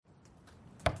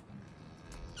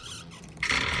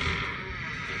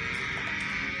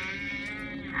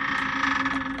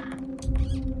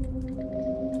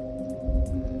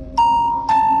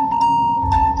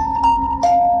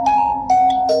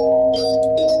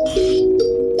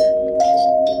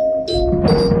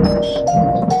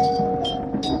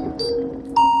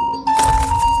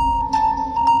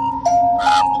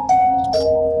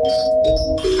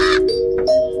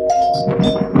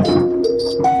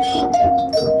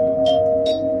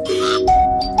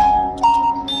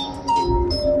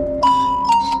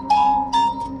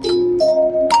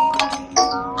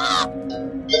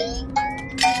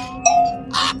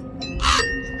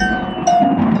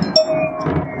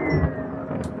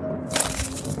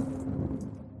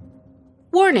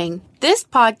Warning, this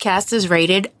podcast is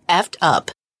rated F'd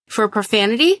up for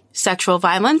profanity, sexual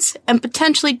violence, and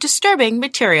potentially disturbing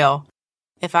material.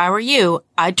 If I were you,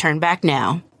 I'd turn back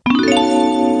now.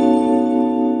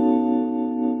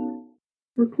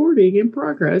 Recording in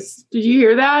progress. Did you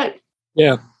hear that?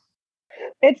 Yeah.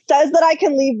 It says that I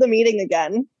can leave the meeting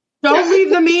again. Don't leave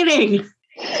the meeting.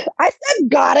 I said,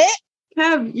 got it.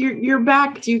 Kev, you're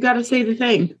back. You got to say the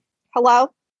thing. Hello?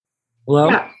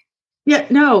 Hello? Yeah,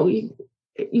 no.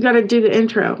 You got to do the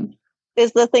intro.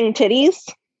 Is the thing titties?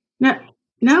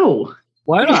 No.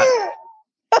 Why not?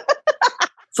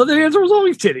 So the answer was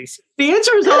always titties. The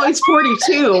answer is always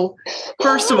 42,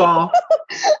 first of all.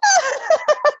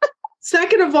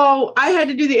 Second of all, I had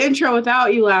to do the intro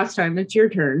without you last time. It's your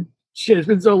turn. Shit, it's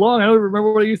been so long, I don't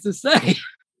remember what I used to say.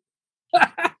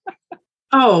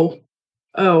 Oh,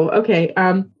 okay.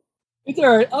 It's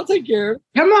all right. I'll take care of it.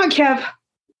 Come on, Kev.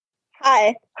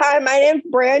 Hi, my name's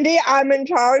Brandy. I'm in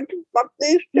charge. Fuck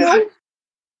these two.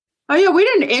 Oh, yeah, we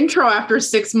didn't intro after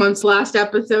 6 months last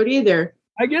episode either.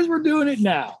 I guess we're doing it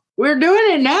now. We're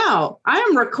doing it now. I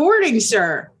am recording,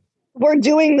 sir. We're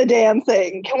doing the damn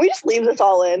thing. Can we just leave this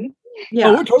all in? Yeah.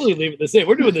 Oh, we're totally leaving this in.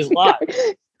 We're doing this live.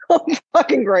 Oh,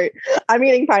 fucking great. I'm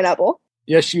eating pineapple.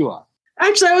 Yes, you are.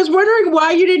 Actually, I was wondering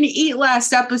why you didn't eat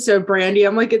last episode, Brandy.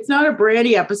 I'm like, it's not a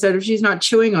Brandy episode if she's not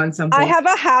chewing on something. I have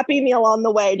a happy meal on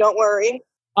the way. Don't worry.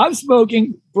 I'm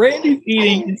smoking. Brandy's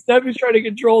eating. And Stephanie's trying to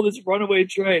control this runaway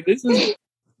train. This is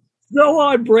so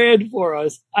on brand for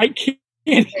us. I can't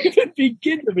even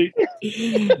begin to be.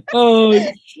 Oh,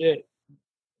 shit.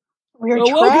 We're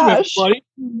Welcome, trash. everybody.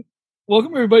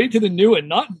 Welcome, everybody, to the new and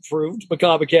not improved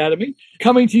Macabre Academy.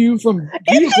 Coming to you from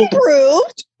It's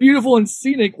improved. beautiful and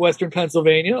scenic Western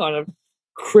Pennsylvania on a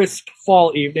crisp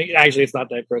fall evening. Actually, it's not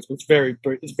that crisp. It's very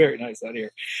nice out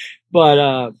here.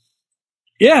 But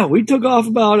yeah, we took off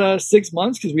about 6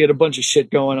 months because we had a bunch of shit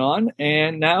going on,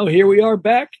 and now here we are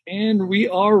back, and we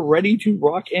are ready to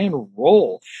rock and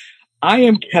roll. I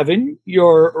am Kevin,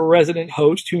 your resident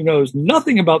host who knows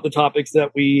nothing about the topics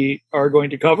that we are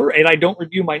going to cover, and I don't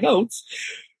review my notes.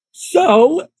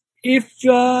 So if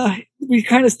we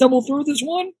kind of stumble through this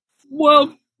one,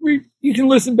 well, you can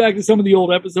listen back to some of the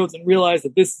old episodes and realize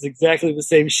that this is exactly the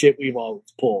same shit we've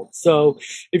always pulled. So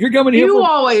if you're coming here,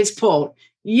 always pulled.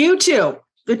 You too.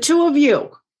 The two of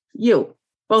you.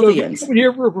 Both of you. Coming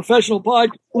here for a professional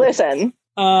podcast. Listen,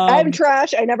 I'm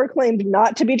trash. I never claimed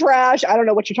not to be trash. I don't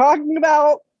know what you're talking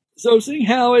about. So seeing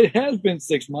how it has been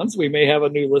 6 months, we may have a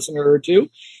new listener or two.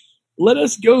 Let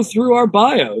us go through our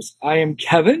bios. I am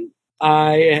Kevin.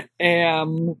 I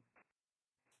am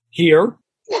here.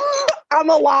 I'm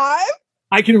alive.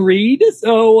 I can read.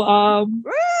 So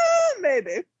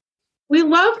Maybe. We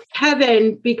love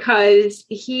Kevin because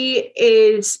he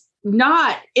is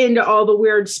not into all the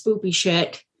weird spoopy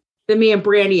shit that me and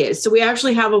Brandy is. So we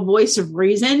actually have a voice of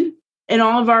reason in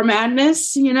all of our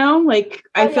madness, you know? Like,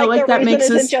 I feel like that makes us...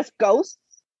 The reason isn't just ghosts?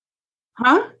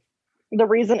 Huh? The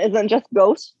reason isn't just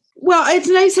ghosts? Well, it's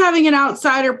nice having an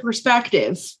outsider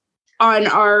perspective on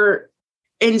our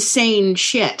insane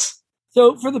shit.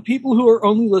 So for the people who are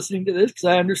only listening to this, because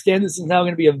I understand this is now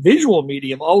going to be a visual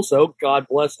medium also, God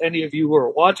bless any of you who are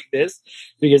watching this,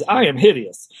 because I am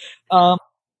hideous.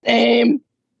 Same.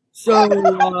 So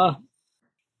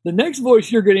the next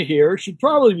voice you're going to hear should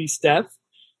probably be Steph.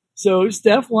 So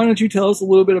Steph, why don't you tell us a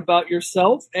little bit about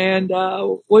yourself and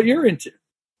what you're into?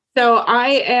 So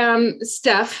I am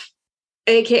Steph,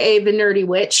 aka the Nerdy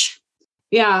Witch.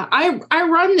 Yeah, I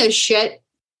run this shit.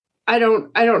 I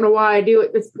don't know why I do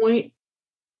at this point.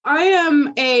 I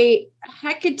am a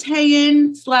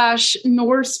Hecatean /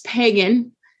 Norse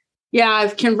pagan. Yeah,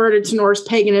 I've converted to Norse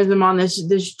paganism on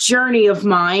this journey of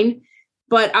mine.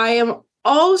 But I am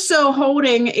also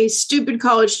holding a stupid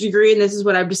college degree, and this is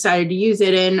what I've decided to use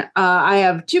it in. I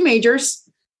have 2 majors,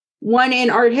 one in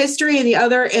art history and the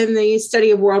other in the study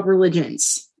of world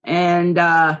religions. And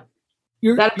that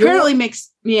apparently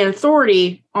makes me an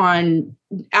authority on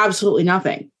absolutely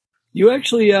nothing. You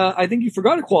actually, I think you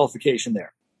forgot a qualification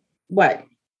there. What?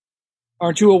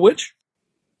 Aren't you a witch?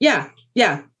 Yeah.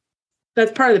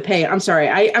 That's part of the pay. I'm sorry.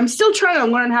 I'm still trying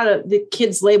to learn how the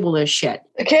kids label this shit.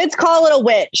 The kids call it a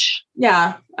witch.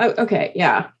 Yeah. Okay.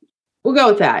 Yeah. We'll go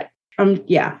with that.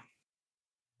 Yeah.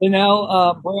 And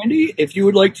now, Brandy, if you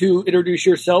would like to introduce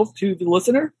yourself to the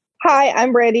listener. Hi,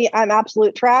 I'm Brandy. I'm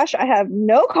absolute trash. I have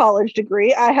no college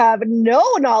degree. I have no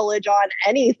knowledge on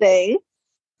anything.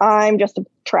 I'm just a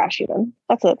trash human.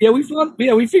 That's it. Yeah,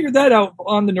 we figured that out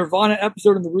on the Nirvana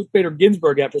episode and the Ruth Bader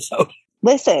Ginsburg episode.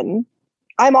 Listen,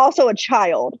 I'm also a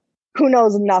child who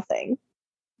knows nothing.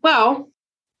 Well,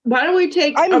 why don't we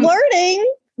take... I'm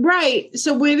learning. Right.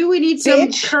 So maybe we need some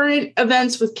Bitch. current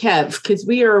events with Kev because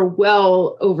we are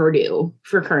well overdue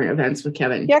for current events with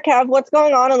Kevin. Yeah, Kev, what's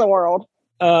going on in the world?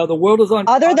 The world is on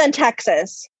Other than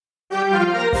Texas. The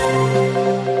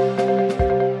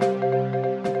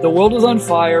world is on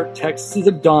fire. Texas is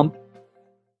a dump.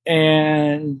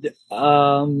 And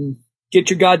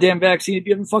get your goddamn vaccine if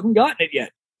you haven't fucking gotten it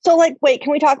yet. So, like, wait,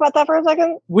 can we talk about that for a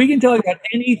second? We can talk about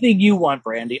anything you want,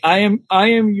 Brandy. I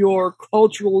am your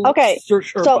cultural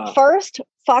Sherpa. So first,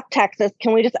 fuck Texas.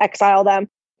 Can we just exile them?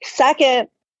 Second,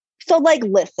 so like,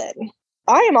 listen,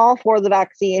 I am all for the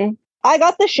vaccine. I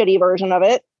got the shitty version of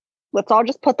it. Let's all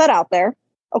just put that out there.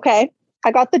 Okay.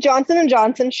 I got the Johnson &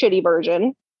 Johnson shitty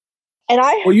version. And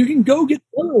well, you can go get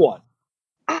the other one.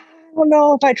 I don't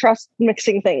know if I trust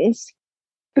mixing things.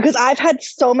 Because I've had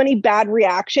so many bad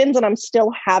reactions and I'm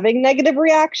still having negative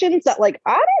reactions that, like,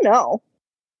 I don't know.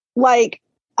 Like,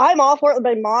 I'm all for it.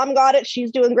 My mom got it.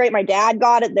 She's doing great. My dad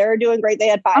got it. They're doing great. They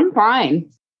had 5. I'm fine.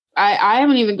 I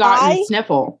haven't even gotten a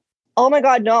sniffle. Oh my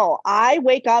God, no. I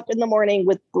wake up in the morning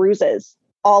with bruises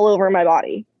all over my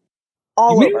body.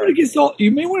 All over.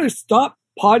 You may want to stop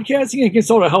podcasting and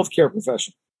consult a healthcare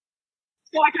professional.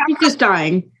 I'm just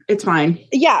dying. It's fine.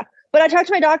 Yeah. But I talked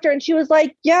to my doctor and she was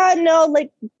like, yeah, no,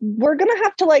 like, we're going to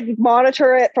have to, like,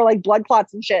 monitor it for, like, blood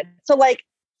clots and shit. So, like,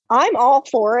 I'm all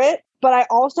for it, but I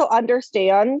also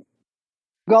understand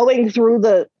going through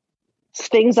the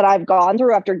things that I've gone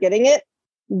through after getting it,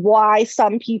 why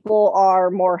some people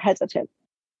are more hesitant.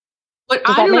 But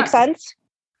Does that make sense?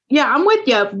 Yeah, I'm with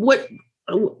you.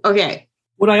 Okay.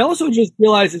 What I also just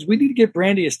realized is we need to get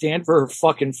Brandy a stand for her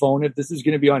fucking phone if this is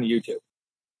going to be on YouTube.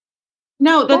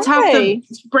 No, that's half the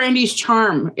Brandy's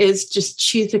charm is just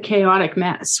she's a chaotic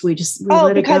mess. We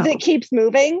let because it it keeps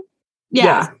moving? Yeah.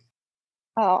 Yes.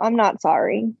 Oh, I'm not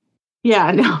sorry. Yeah,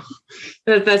 no.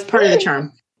 That's part of the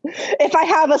charm. If I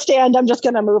have a stand, I'm just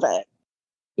going to move it.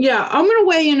 Yeah, I'm going to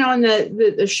weigh in on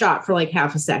the shot for like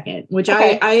half a second, which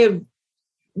okay. I have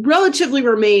relatively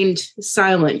remained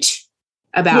silent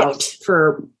about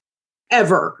for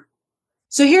ever.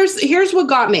 So here's what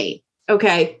got me.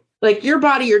 Okay. Like, your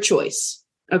body, your choice.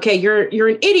 Okay. You're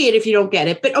an idiot if you don't get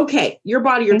it, but okay. Your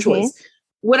body, your choice.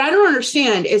 What I don't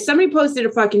understand is somebody posted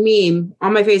a fucking meme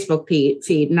on my Facebook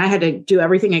feed and I had to do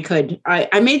everything I could.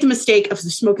 I made the mistake of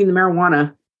smoking the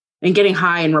marijuana and getting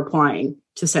high and replying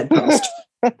to said post.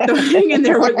 So hang in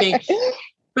there with me.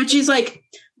 But she's like,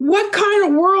 what kind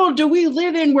of world do we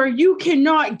live in where you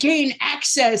cannot gain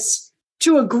access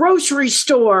to a grocery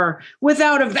store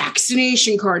without a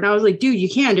vaccination card? And I was like, dude, you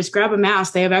can just grab a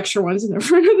mask. They have extra ones in the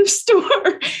front of the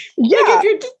store. Yeah. Like,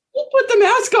 if you put the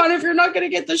mask on, if you're not going to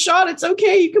get the shot, it's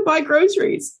okay. You can buy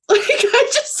groceries. Like, I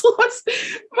just lost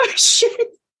my shit.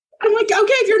 I'm like,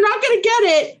 okay, if you're not going to get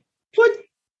it,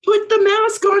 put the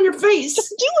mask on your face.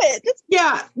 Just do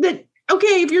it.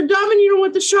 Okay, if you're dumb and you don't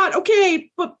want the shot, okay,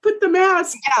 but put the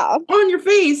mask on your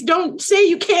face. Don't say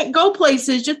you can't go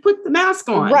places. Just put the mask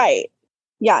on. Right.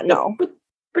 Yeah, no.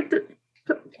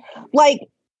 Like,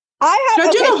 Should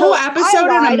I do the whole episode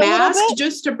in a mask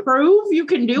just to prove you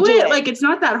can do it? Like, it's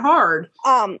not that hard.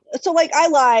 So, like, I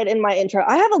lied in my intro.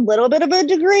 I have a little bit of a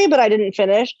degree, but I didn't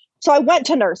finish. So I went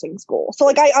to nursing school. So,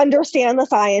 like, I understand the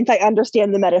science. I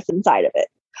understand the medicine side of it.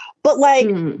 But, like,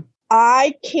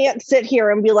 I can't sit here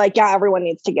and be like, yeah, everyone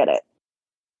needs to get it.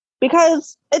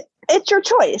 Because it's your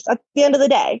choice at the end of the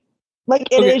day. Like,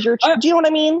 it is your choice. Do you know what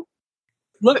I mean?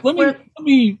 Let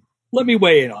me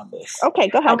weigh in on this. Okay,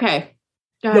 go ahead. Okay.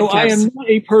 No, I am not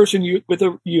a person with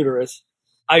a uterus.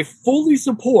 I fully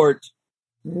support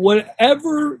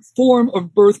whatever form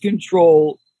of birth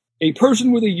control a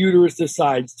person with a uterus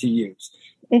decides to use.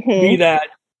 Be that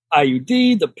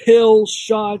IUD, the pill,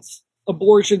 shots,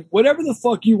 abortion, whatever the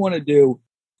fuck you want to do.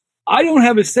 I don't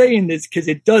have a say in this because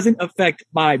it doesn't affect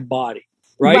my body,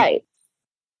 right?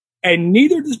 And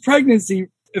neither does pregnancy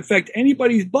affect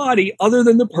anybody's body other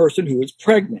than the person who is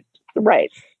pregnant.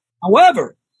 Right.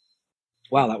 However,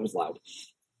 wow, that was loud.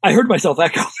 I heard myself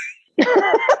echo.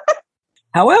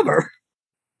 However,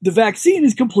 the vaccine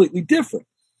is completely different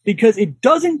because it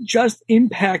doesn't just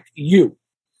impact you.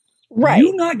 Right.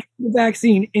 You not getting the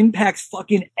vaccine impacts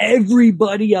fucking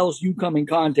everybody else you come in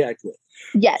contact with.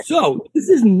 Yes. So this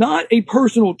is not a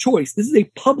personal choice. This is a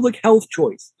public health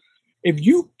choice. If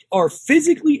you are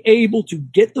physically able to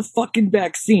get the fucking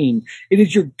vaccine, it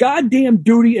is your goddamn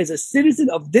duty as a citizen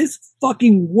of this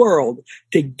fucking world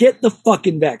to get the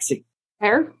fucking vaccine.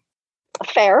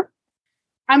 Fair.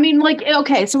 I mean, like,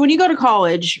 okay, so when you go to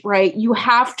college, right, you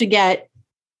have to get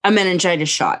a meningitis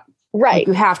shot. Right. Like,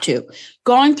 you have to.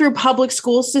 Going through public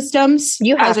school systems,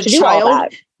 you have as a to do all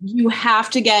child, that. you have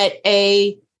to get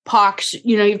a pox,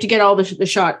 you have to get all the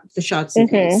shots and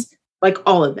things, like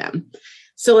all of them.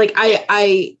 So like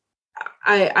I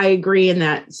agree in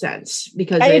that sense,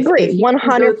 because I agree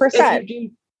 100%. If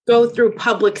you go through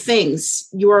public things,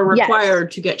 you are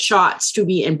required to get shots to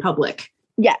be in public.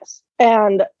 Yes.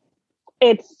 And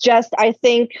it's just, I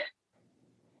think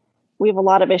we have a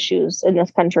lot of issues in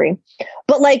this country.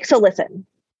 But like, so listen,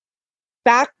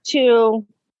 back to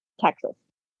Texas.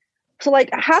 So like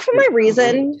half of my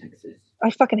reason, I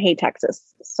fucking hate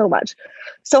Texas so much.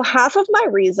 So half of my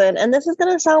reason, and this is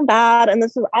going to sound bad, and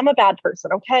I'm a bad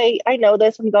person, okay? I know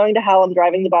this. I'm going to hell. I'm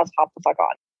driving the bus. Hop the fuck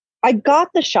on. I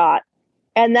got the shot,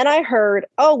 and then I heard,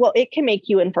 oh, well, it can make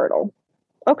you infertile.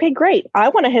 Okay, great. I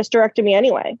want a hysterectomy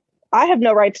anyway. I have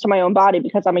no rights to my own body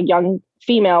because I'm a young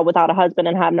female without a husband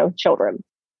and have no children.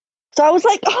 So I was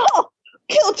like, oh,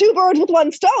 kill two birds with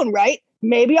one stone, right?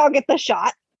 Maybe I'll get the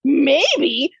shot.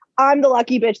 Maybe I'm the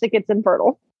lucky bitch that gets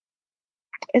infertile.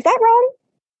 Is that wrong?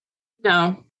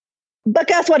 No. But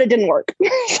guess what? It didn't work.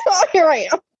 So here I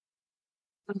am.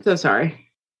 I'm so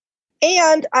sorry.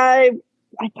 And I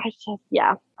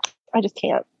just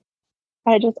can't.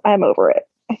 I'm over it.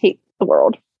 I hate the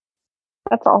world.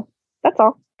 That's all.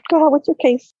 Go ahead. What's your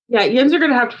case? Yeah, Yins are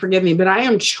going to have to forgive me, but I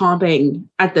am chomping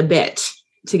at the bit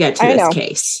to get to this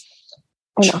case.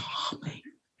 I know. Chomping.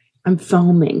 I'm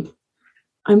foaming.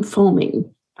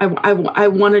 I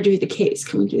want to do the case.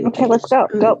 Can we do the case? Let's go.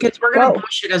 Go. Because we're going to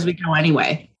push it as we go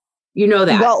anyway. You know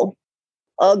that. Go.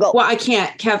 Go. Well, I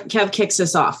can't. Kev kicks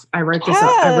us off. I wrote this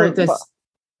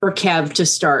for Kev to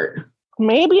start.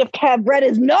 Maybe if Kev read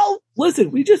his note.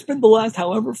 Listen, we just spent the last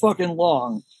however fucking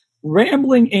long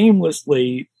rambling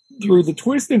aimlessly through the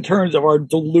twists and turns of our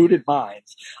deluded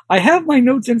minds. I have my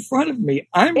notes in front of me.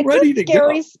 I'm ready to go. It's a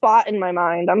scary spot in my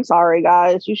mind. I'm sorry,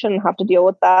 guys. You shouldn't have to deal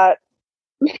with that.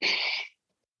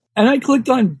 And I clicked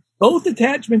on both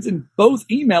attachments in both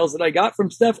emails that I got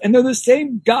from Steph, and they're the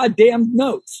same goddamn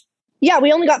notes. Yeah,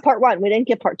 we only got part 1. We didn't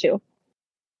get part 2.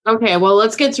 Okay, well,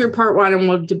 let's get through part 1 and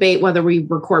we'll debate whether we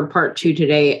record part 2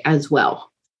 today as well.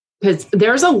 Because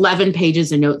there's 11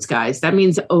 pages of notes, guys. That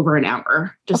means over an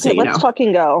hour. Just so you know. Let's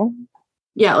fucking go.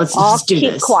 Yeah, let's just do this.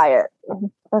 I'll keep quiet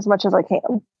as much as I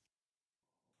can.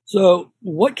 So,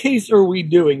 what case are we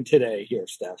doing today here,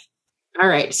 Steph? All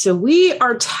right, so we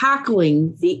are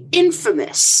tackling the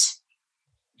infamous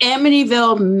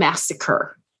Amityville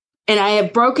Massacre. And I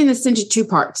have broken this into 2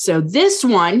 parts. So this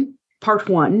one, part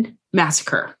 1,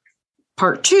 Massacre.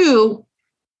 Part 2,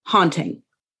 Haunting.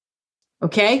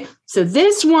 Okay, so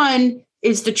this one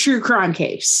is the true crime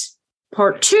case.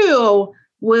 Part 2,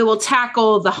 we will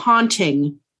tackle the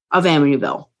haunting of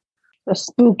Amityville. The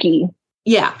spooky.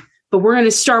 Yeah, but we're going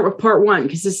to start with part 1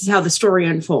 because this is how the story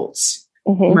unfolds.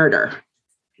 Mm-hmm. Murder.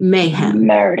 Mayhem.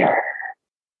 Murder.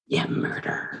 Yeah,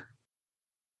 murder.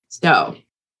 So,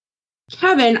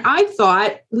 Kevin, I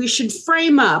thought we should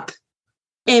frame up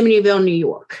Amityville, New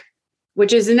York,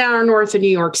 which is an hour north of New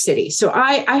York City. So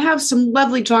I have some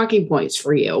lovely talking points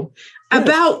for you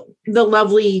about the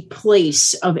lovely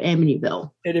place of Amityville.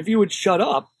 And if you would shut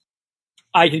up,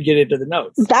 I could get into the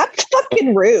notes. That's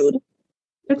fucking rude.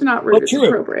 It's not rude. It's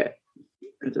appropriate.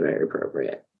 It's very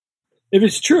appropriate. If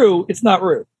it's true, it's not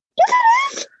rude.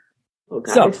 Oh,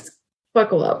 guys,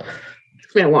 buckle up.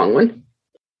 It's been a long one.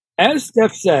 As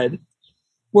Steph said,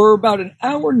 we're about an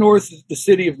hour north of the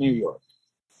city of New York.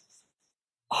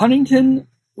 Huntington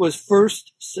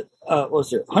settlers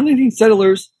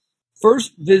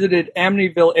first visited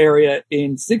Amityville area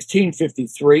in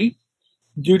 1653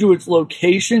 due to its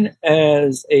location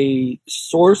as a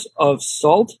source of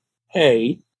salt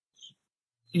hay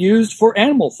used for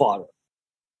animal fodder.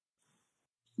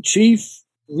 Chief,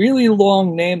 really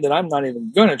long name that I'm not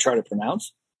even going to try to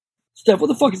pronounce. Steph, what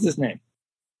the fuck is this name?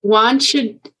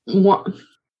 It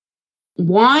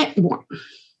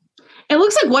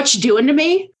looks like what you doing to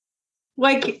me.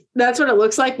 Like, that's what it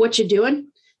looks like. What you doing?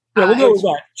 Yeah, we'll go with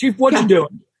that. Chief, what you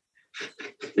doing?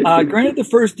 Granted the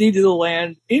first deed to the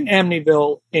land in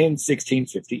Amityville in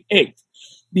 1658.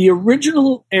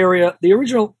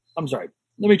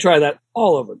 Let me try that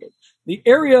all over again. The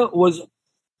area was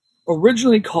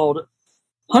originally called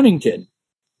Huntington,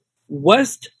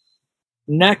 West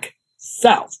Neck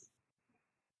South.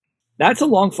 That's a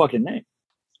long fucking name.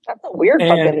 That's a weird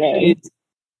fucking name.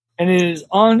 And it is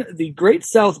on the Great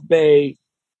South Bay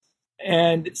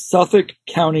and Suffolk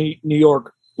County, New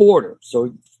York border.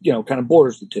 So, kind of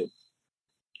borders the two.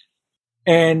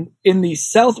 And in the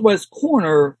southwest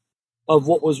corner of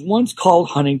what was once called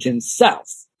Huntington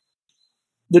South.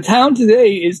 The town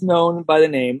today is known by the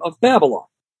name of Babylon.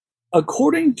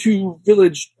 According to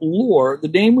village lore, the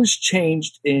name was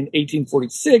changed in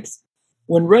 1846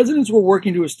 when residents were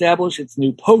working to establish its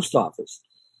new post office.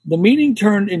 The meeting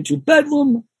turned into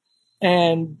bedlam,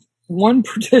 and one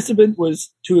participant was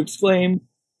to exclaim,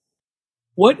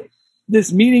 "What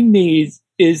this meeting needs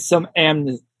is some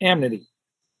amity. Amity.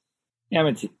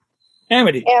 There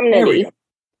we go."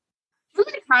 How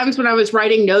many times when I was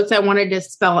writing notes, I wanted to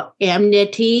spell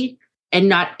amity and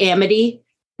not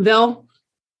Amityville?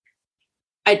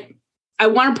 I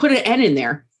want to put an N in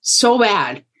there so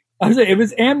bad. I was saying, if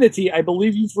it's amity, I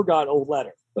believe you forgot a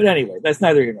letter. But anyway, that's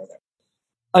neither here nor there.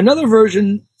 Another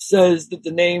version says that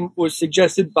the name was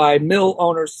suggested by mill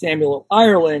owner Samuel of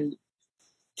Ireland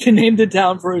to name the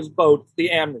town for his boat,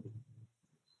 the Amity.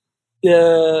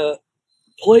 The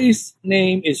place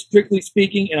name is, strictly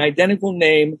speaking, an identical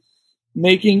name,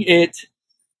 making it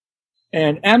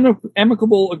an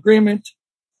amicable agreement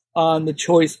on the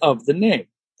choice of the name.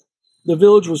 The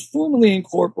village was formally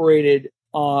incorporated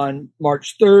on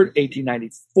March 3rd,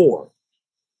 1894.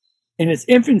 In its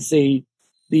infancy,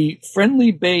 the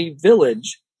Friendly Bay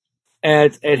Village,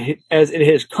 as it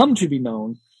has come to be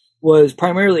known, was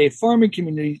primarily a farming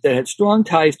community that had strong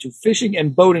ties to fishing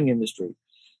and boating industry.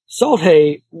 Salt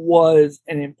hay was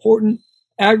an important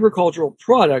agricultural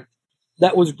product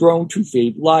that was grown to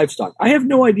feed livestock. I have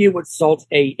no idea what salt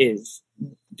hay is.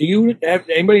 Do you have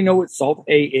anybody know what salt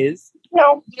hay is?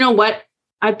 No. You know what?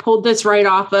 I pulled this right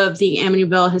off of the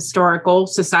Amityville Historical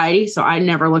Society, so I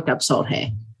never looked up salt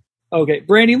hay. Okay,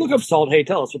 Brandy, look up salt hay.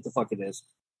 Tell us what the fuck it is.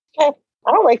 Okay.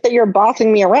 I don't like that you're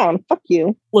bossing me around. Fuck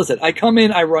you. Listen, I come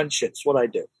in, I run shit. It's what I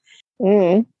do.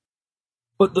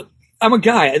 But I'm a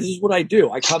guy. This is what I do.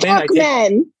 I come in, I take...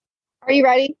 men. Are you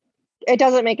ready? It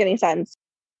doesn't make any sense.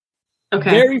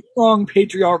 Okay. Very strong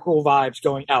patriarchal vibes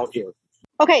going out here.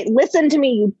 Okay, listen to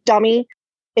me, you dummy.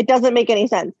 It doesn't make any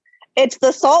sense. It's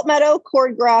the salt meadow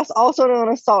cordgrass, also known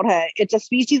as salt hay. It's a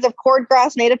species of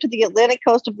cordgrass native to the Atlantic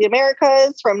coast of the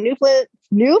Americas, from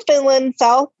Newfoundland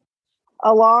south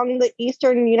along the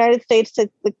eastern United States to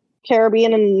the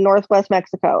Caribbean and northwest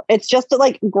Mexico. It's just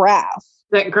like grass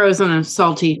that grows in a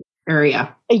salty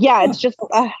area. Yeah, it's just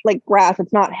like grass.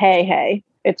 It's not hay.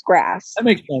 It's grass. That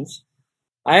makes sense.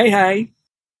 Hey.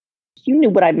 You knew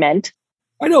what I meant.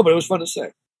 I know, but it was fun to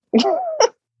say.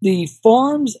 The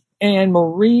farms and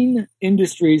marine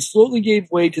industries slowly gave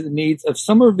way to the needs of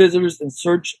summer visitors in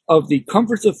search of the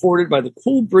comforts afforded by the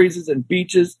cool breezes and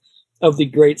beaches of the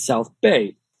Great South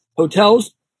Bay.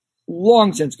 Hotels,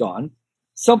 long since gone,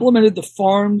 supplemented the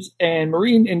farms and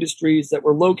marine industries that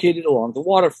were located along the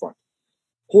waterfront.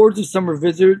 Hordes of summer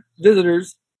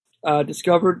visitors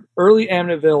discovered early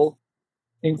Amityville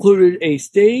included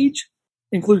stage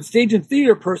and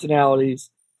theater personalities,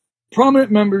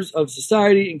 prominent members of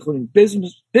society, including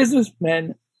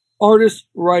businessmen, artists,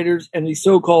 writers, and the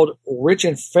so-called rich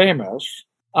and famous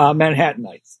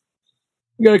Manhattanites.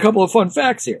 We got a couple of fun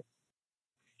facts here.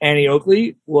 Annie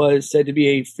Oakley was said to be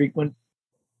a frequent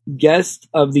guest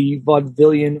of the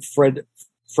vaudevillian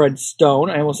Fred Stone.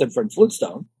 I almost said Fred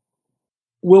Flintstone.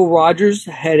 Will Rogers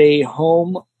had a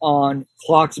home on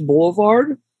Clocks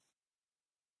Boulevard.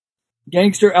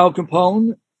 Gangster Al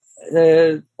Capone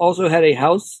also had a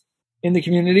house in the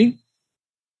community.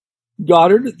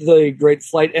 Goddard, the great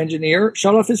flight engineer,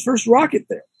 shot off his first rocket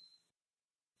there.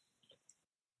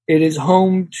 It is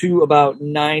home to about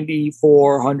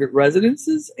 9,400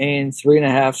 residences and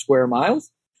 3.5 square miles.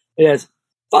 It has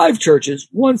 5 churches,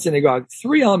 1 synagogue,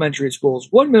 3 elementary schools,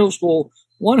 1 middle school,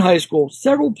 1 high school,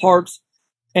 several parks,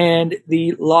 and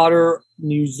the Lauder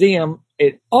Museum.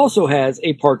 It also has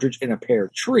a partridge in a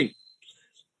pear tree.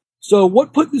 So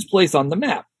what put this place on the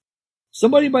map?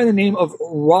 Somebody by the name of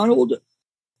Ronald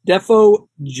Defoe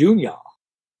Jr.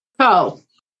 Oh.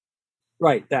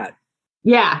 Right, that.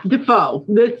 Yeah, Defoe.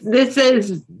 This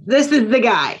is the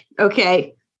guy.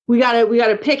 Okay. We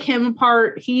gotta pick him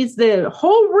apart. He's the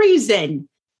whole reason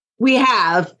we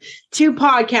have 2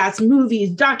 podcasts, movies,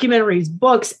 documentaries,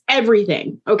 books,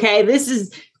 everything. Okay. This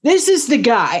is the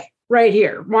guy right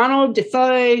here. Ronald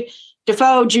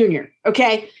Defoe Jr.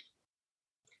 Okay.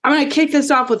 I'm going to kick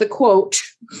this off with a quote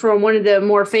from one of the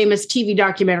more famous TV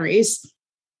documentaries.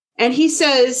 And he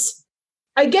says,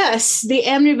 "I guess the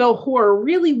Amityville horror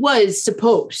really was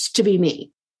supposed to be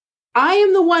me. I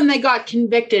am the one that got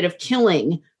convicted of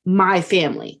killing my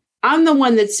family. I'm the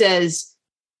one that says,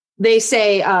 they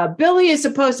say, Billy is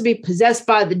supposed to be possessed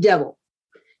by the devil.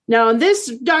 Now, in this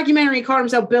documentary, he called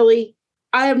himself Billy.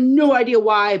 I have no idea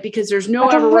why, because there's no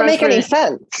that ever doesn't make any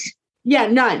sense. Yeah,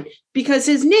 none. Because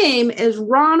his name is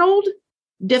Ronald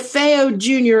DeFeo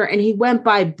Jr., and he went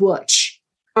by Butch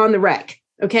on the rec.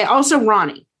 Okay, also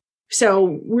Ronnie.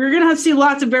 So we're going to see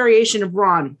lots of variation of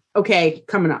Ron, okay,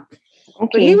 coming up. Okay.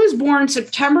 But he was born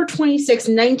September 26,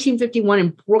 1951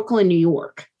 in Brooklyn, New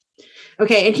York.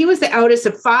 Okay, and he was the eldest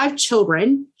of 5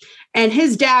 children, and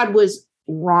his dad was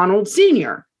Ronald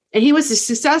Sr., and he was a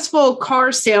successful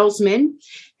car salesman,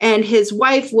 and his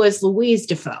wife was Louise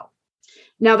Defoe.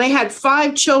 Now, they had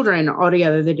 5 children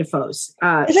altogether, the Defoes.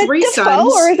 Is it 3 Defoe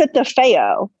sons. or is it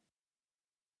DeFeo?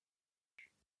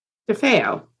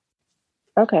 DeFeo.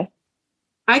 Okay.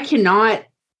 I cannot.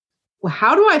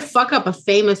 How do I fuck up a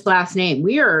famous last name?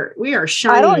 We are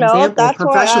showing I don't an know. example That's of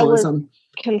why I was professionalism.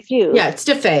 confused. Yeah, it's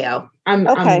DeFeo. I'm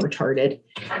retarded.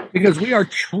 Because we are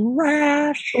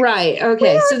trash. Right.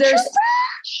 Okay. So there's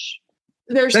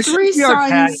That 3 should be our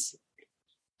sons,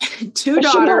 2 I should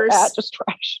not daughters. at just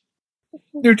trash.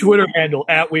 Their Twitter handle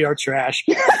at we are trash.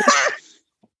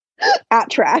 At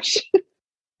trash.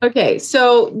 Okay.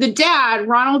 So the dad,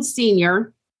 Ronald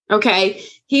Sr., okay,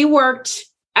 he worked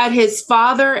at his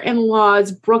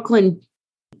father-in-law's Brooklyn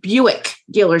Buick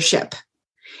dealership.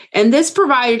 And this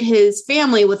provided his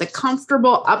family with a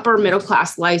comfortable upper middle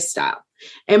class lifestyle.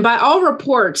 And by all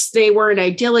reports, they were an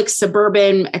idyllic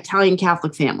suburban Italian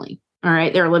Catholic family. All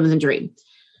right. They were living the dream.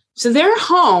 So their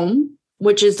home,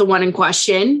 which is the one in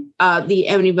question, the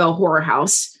Amityville Horror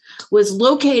House, was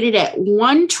located at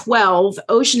 112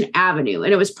 Ocean Avenue.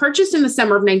 And it was purchased in the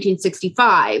summer of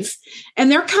 1965. And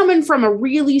they're coming from a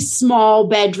really small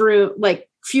bedroom, like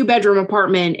few bedroom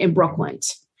apartment in Brooklyn.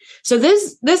 So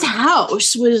this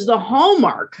house was the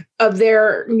hallmark of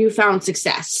their newfound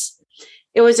success.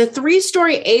 It was a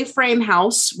 3-story A-frame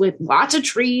house with lots of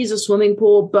trees, a swimming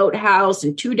pool, boathouse,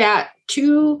 and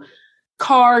 2-car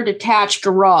detached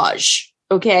garage.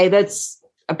 Okay, that's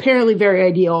apparently very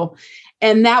ideal.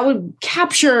 And that would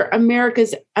capture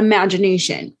America's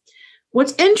imagination.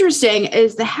 What's interesting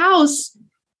is the house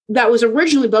that was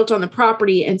originally built on the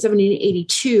property in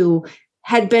 1782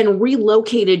 had been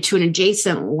relocated to an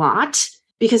adjacent lot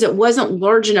because it wasn't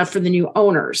large enough for the new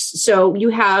owners. So you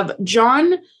have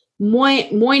John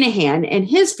Moynihan and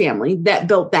his family that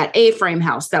built that A-frame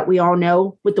house that we all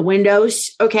know with the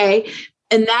windows. Okay.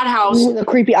 And that house, the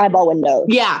creepy eyeball windows.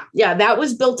 Yeah. That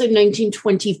was built in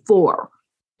 1924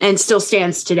 and still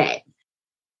stands today.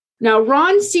 Now,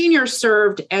 Ron Sr.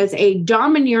 served as a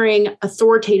domineering,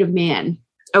 authoritative man.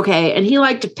 Okay. And he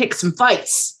liked to pick some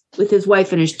fights with his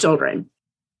wife and his children.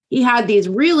 He had these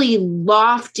really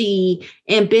lofty,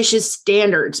 ambitious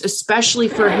standards, especially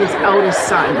for his eldest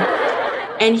son.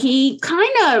 And he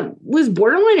kind of was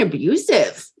borderline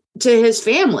abusive to his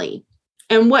family.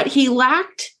 And what he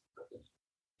lacked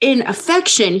in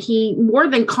affection, he more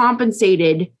than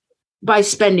compensated by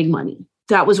spending money.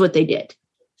 That was what they did.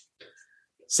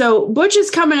 So Butch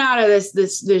is coming out of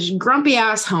this grumpy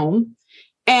ass home.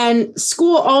 And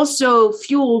school also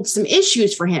fueled some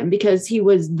issues for him because he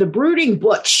was the brooding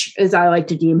Butch, as I like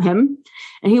to deem him.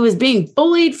 And he was being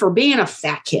bullied for being a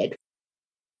fat kid.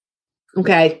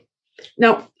 Okay.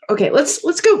 Now, okay, let's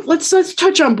go. Let's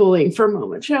touch on bullying for a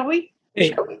moment, shall we?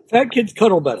 Hey, fat kids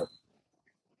cuddle better.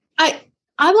 I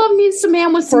love me some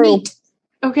man with some meat.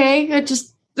 Okay.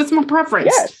 That's my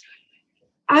preference.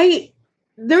 Yes.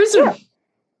 There's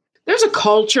a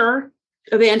culture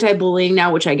of anti-bullying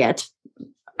now, which I get.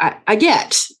 I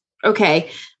get, okay.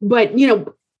 But,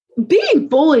 being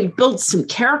bullied builds some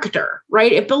character,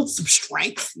 right? It builds some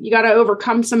strength. You got to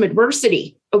overcome some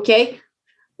adversity, okay? A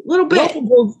little bit.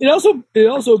 It also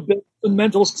builds some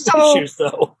mental issues,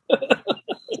 though.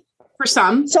 For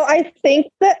some. So I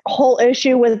think the whole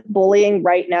issue with bullying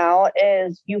right now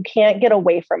is you can't get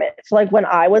away from it. So like when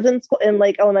I was in school, in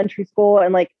like elementary school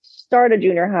and like started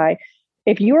junior high,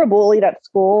 if you were bullied at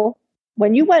school,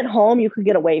 when you went home, you could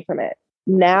get away from it.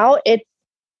 Now it's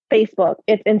Facebook,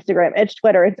 it's Instagram, it's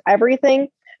Twitter, it's everything.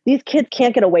 These kids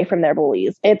can't get away from their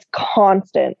bullies. It's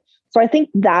constant. So I think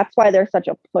that's why there's such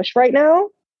a push right now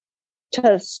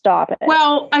to stop it.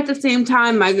 Well, at the same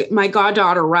time, my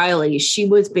goddaughter Riley, she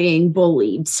was being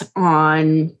bullied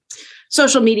on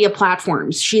social media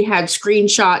platforms. She had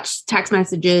screenshots, text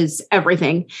messages,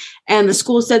 everything. And the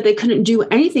school said they couldn't do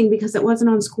anything because it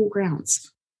wasn't on school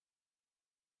grounds.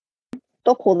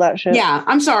 They'll pull that shit. Yeah,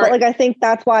 I'm sorry. But like, I think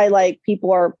that's why like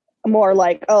people are more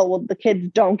like, oh, well, the kids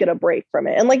don't get a break from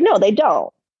it. And like, no, they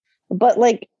don't. But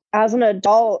like, as an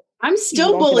adult, I'm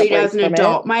still bullied as an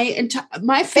adult. My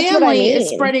family is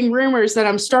spreading rumors that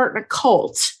I'm starting a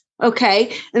cult.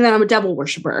 Okay. And that I'm a devil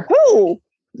worshiper. Who?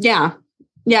 Yeah.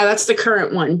 Yeah. That's the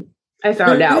current one I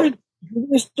found out. You're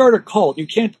going to start a cult. You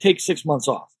can't take 6 months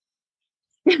off.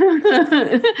 It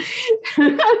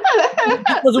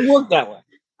doesn't work that way.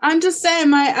 I'm just saying,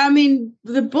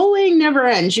 the bullying never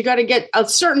ends. You got to get a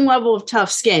certain level of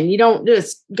tough skin. You don't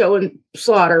just go and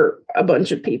slaughter a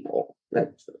bunch of people.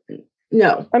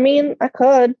 No. I mean, I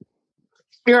could.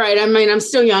 You're right. I mean, I'm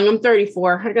still young. I'm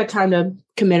 34. I got time to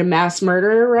commit a mass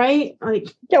murder, right?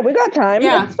 Like, yeah, we got time.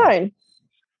 Yeah. It's fine.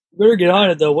 Better get on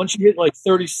it though. Once you get like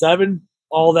 37,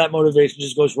 all that motivation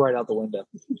just goes right out the window.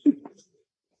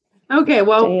 Okay,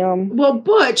 well, Damn. well,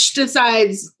 Butch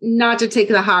decides not to take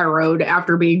the high road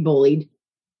after being bullied.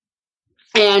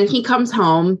 And he comes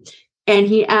home and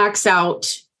he acts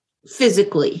out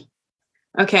physically.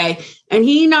 Okay. And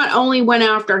he not only went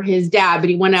after his dad, but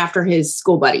he went after his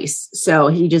school buddies. So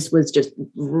he just was just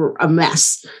a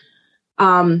mess.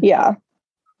 Yeah.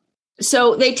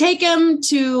 So they take him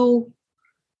to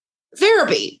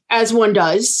therapy, as one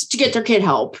does, to get their kid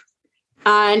help.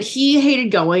 And he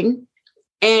hated going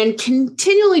and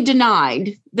continually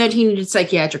denied that he needed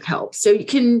psychiatric help. So you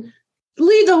can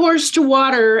lead the horse to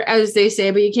water, as they say,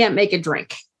 but you can't make it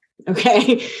drink.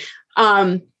 Okay.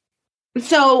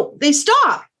 So they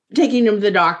stop taking him to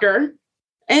the doctor.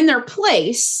 In their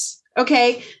place,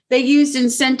 okay, they used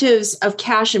incentives of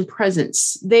cash and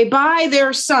presents. They buy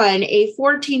their son a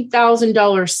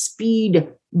 $14,000 speed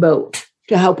boat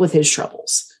to help with his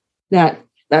troubles.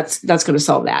 That's going to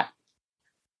solve that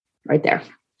right there.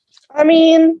 I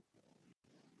mean,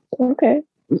 okay.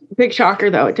 Big shocker,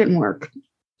 though. It didn't work.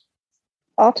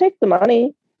 I'll take the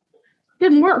money.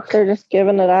 Didn't work. They're just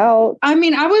giving it out. I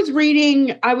mean, I was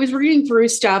reading through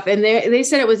stuff, and they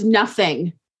said it was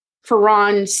nothing for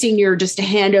Ron Sr. just to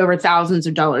hand over thousands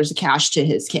of dollars of cash to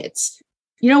his kids.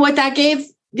 You know what that gave?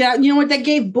 You know what that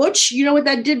gave Butch? You know what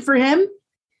that did for him?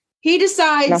 He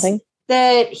decides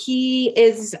that he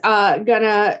is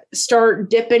gonna start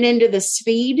dipping into the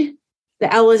speed, the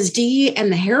LSD,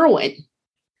 and the heroin.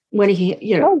 When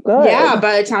he, oh, good. Yeah,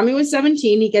 by the time he was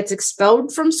 17, he gets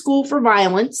expelled from school for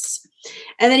violence.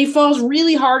 And then he falls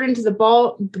really hard into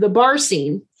the bar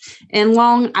scene in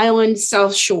Long Island,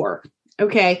 South Shore.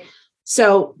 Okay.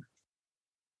 So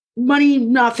money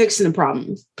not fixing the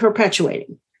problem,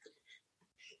 perpetuating.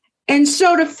 And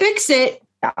so to fix it,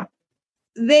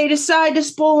 they decide to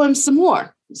spoil him some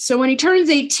more. So when he turns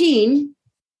 18,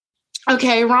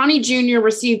 okay, Ronnie Jr.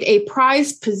 received a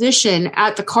prized position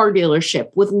at the car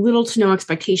dealership with little to no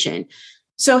expectation.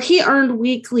 So he earned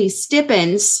weekly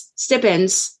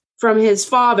stipends from his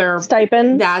father.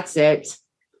 Stipend. That's it.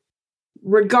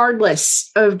 Regardless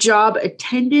of job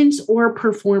attendance or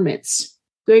performance.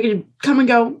 So he could come and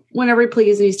go whenever he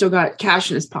pleased, and he still got cash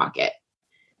in his pocket.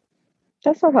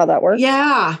 That's not how that works.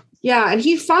 Yeah. Yeah. And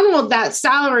he funneled that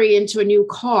salary into a new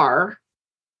car,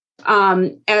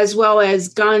 as well as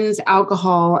guns,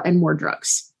 alcohol, and more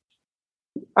drugs.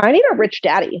 I need a rich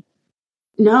daddy.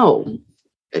 No.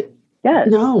 Yes.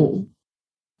 No.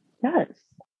 Yes.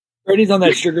 Brady's on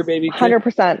that sugar baby.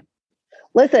 100%.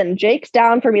 Listen, Jake's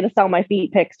down for me to sell my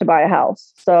feet pics to buy a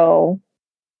house. So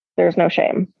there's no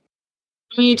shame.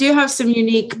 I mean, you do have some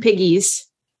unique piggies.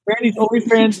 Brandy's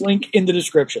OnlyFans link in the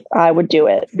description. I would do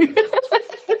it.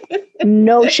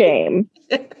 No shame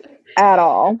at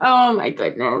all. Oh my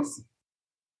goodness.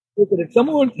 Listen, if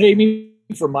someone would pay me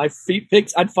for my feet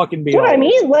pics, I'd fucking be. You know what I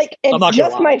mean? Like, it's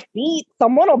just lie. my feet.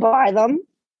 Someone will buy them.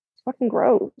 It's fucking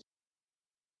gross.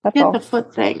 That's Get all. the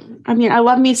foot thing. I mean, I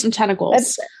love me some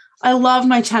tentacles. I love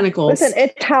my tentacles. Listen,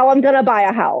 it's how I'm going to buy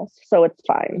a house, so it's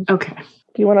fine. Okay.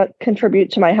 If you want to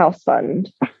contribute to my house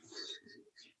fund.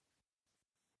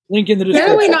 Link in the description.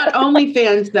 They're really not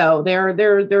OnlyFans though. They're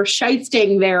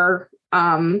shysting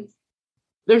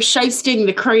they're shysting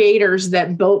the creators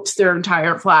that built their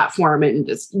entire platform and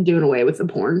just doing away with the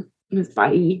porn. It's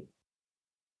bye.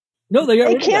 No,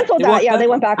 they canceled that. Yeah, they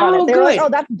went back on it. They were like, oh,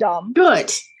 that's dumb.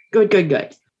 Good.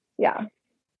 Yeah.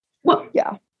 Well,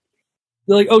 yeah.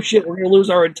 They're like, oh shit, we're gonna lose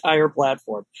our entire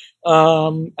platform.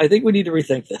 I think we need to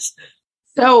rethink this.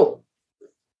 So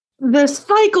the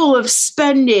cycle of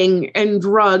spending and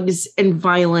drugs and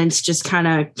violence just kind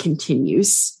of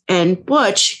continues, and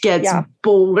Butch gets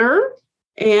bolder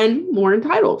and more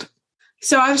entitled.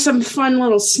 So I have some fun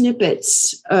little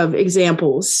snippets of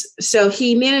examples. So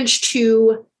he managed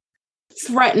to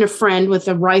threaten a friend with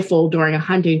a rifle during a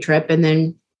hunting trip and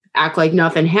then act like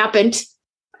nothing happened,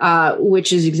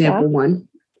 which is example one.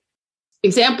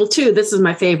 Example two, this is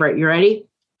my favorite. You ready?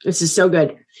 This is so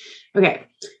good. Okay.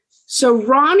 So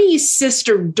Ronnie's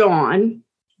sister, Dawn,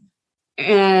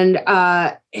 and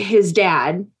his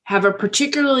dad have a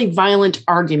particularly violent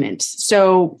argument.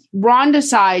 So Ron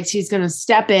decides he's going to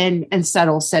step in and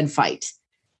settle said fight.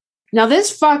 Now,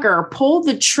 this fucker pulled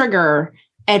the trigger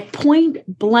at point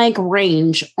blank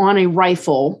range on a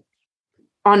rifle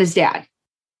on his dad,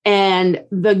 and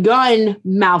the gun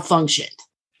malfunctioned.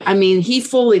 I mean, he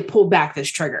fully pulled back this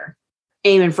trigger,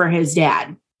 aiming for his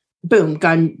dad. Boom,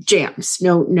 gun jams.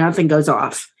 No, nothing goes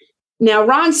off. Now,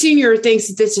 Ron Sr. thinks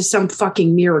that this is some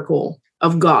fucking miracle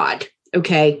of God.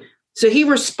 Okay. So he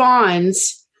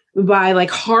responds by like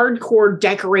hardcore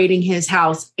decorating his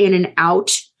house in and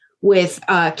out with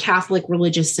Catholic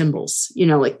religious symbols,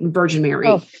 like Virgin Mary.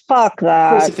 Oh, fuck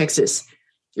that. Crucifixes.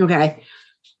 Okay.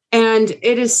 And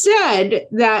it is said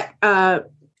that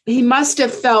he must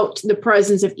have felt the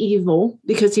presence of evil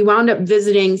because he wound up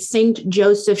visiting St.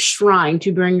 Joseph's Shrine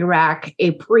to bring back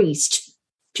a priest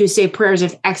to say prayers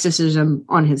of exorcism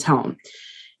on his home.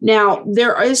 Now,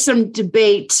 there is some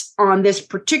debate on this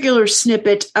particular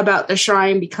snippet about the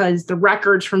shrine because the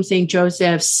records from St.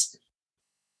 Joseph's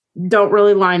don't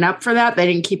really line up for that. They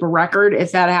didn't keep a record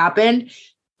if that happened.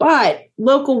 But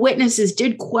local witnesses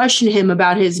did question him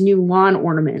about his new lawn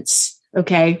ornaments,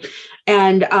 okay?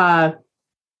 And,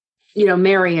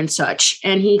 Mary and such.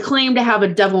 And he claimed to have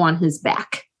a devil on his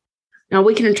back. Now,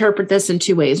 we can interpret this in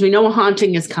two ways. We know a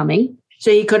haunting is coming. So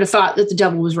he could have thought that the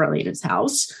devil was really in his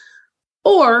house.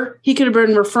 Or he could have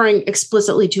been referring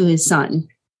explicitly to his son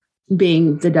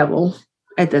being the devil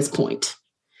at this point.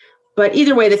 But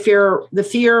either way, the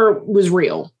fear was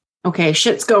real. Okay,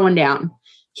 shit's going down.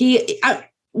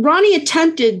 Ronnie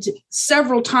attempted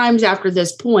several times after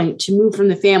this point to move from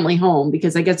the family home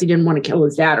because I guess he didn't want to kill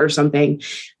his dad or something.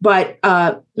 But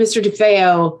Mr.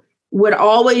 DeFeo would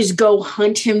always go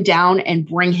hunt him down and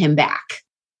bring him back.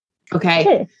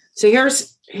 Okay. So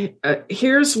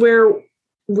here's where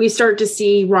we start to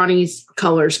see Ronnie's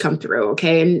colors come through.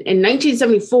 Okay. In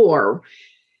 1974,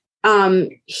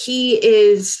 he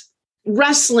is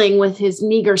wrestling with his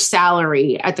meager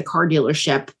salary at the car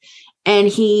dealership, and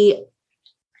he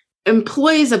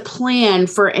employs a plan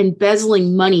for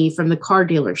embezzling money from the car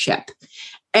dealership.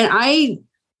 And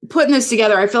putting this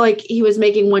together, I feel like he was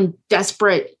making one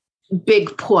desperate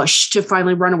big push to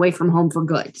finally run away from home for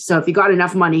good. So if he got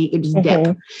enough money, he could just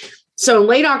dip. So in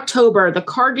late October, the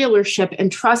car dealership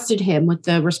entrusted him with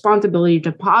the responsibility of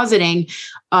depositing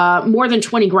more than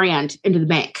 20 grand into the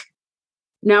bank.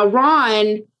 Now,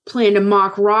 Ron planned a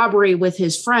mock robbery with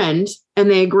his friend, and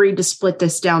they agreed to split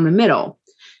this down the middle.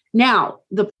 Now,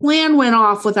 the plan went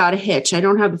off without a hitch. I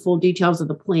don't have the full details of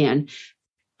the plan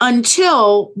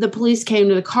until the police came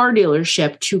to the car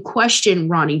dealership to question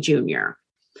Ronnie Jr.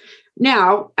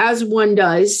 Now, as one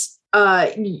does,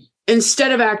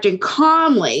 instead of acting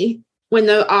calmly when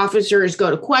the officers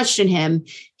go to question him,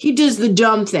 he does the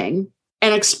dumb thing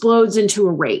and explodes into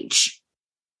a rage,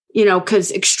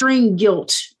 because extreme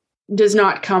guilt does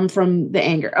not come from the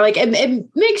anger. Like it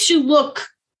makes you look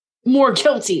more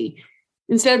guilty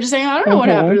instead of just saying, I don't know what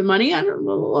happened to the money. I don't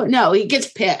know. No, he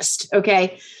gets pissed.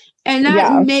 Okay. And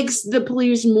that makes the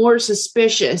police more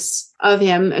suspicious of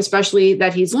him, especially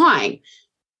that he's lying.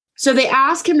 So they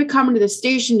ask him to come into the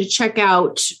station to check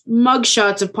out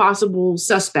mugshots of possible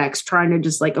suspects, trying to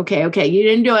just like, okay, you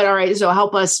didn't do it. All right. So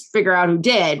help us figure out who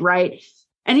did. Right.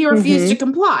 And he refused to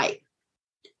comply.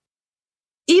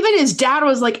 Even his dad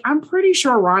was like, I'm pretty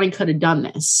sure Ronnie could have done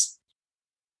this.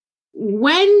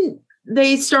 When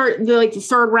they start the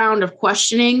third round of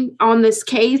questioning on this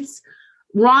case,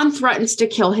 Ron threatens to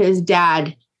kill his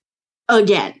dad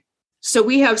again. So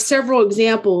we have several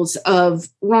examples of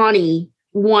Ronnie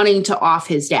wanting to off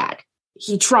his dad.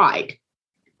 He tried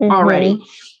already.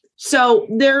 So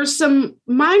there's some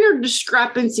minor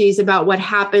discrepancies about what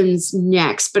happens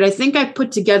next, but I think I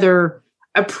put together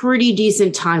a pretty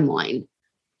decent timeline.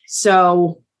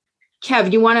 So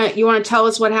Kev, you want to tell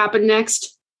us what happened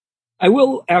next? I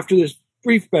will after this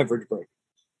brief beverage break.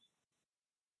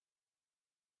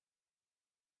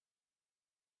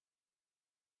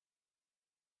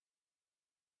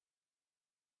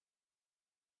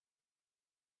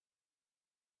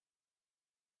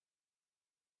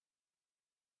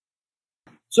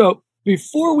 So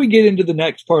before we get into the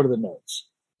next part of the notes,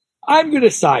 I'm going to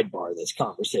sidebar this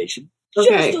conversation just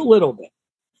a little bit.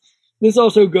 This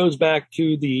also goes back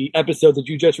to the episode that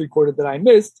you just recorded that I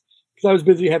missed because I was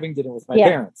busy having dinner with my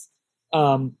parents.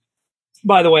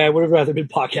 By the way, I would have rather been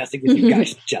podcasting with you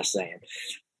guys, just saying.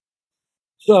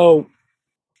 So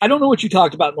I don't know what you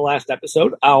talked about in the last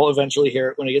episode. I'll eventually hear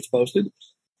it when it gets posted.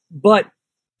 But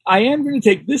I am going to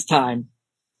take this time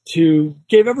to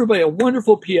give everybody a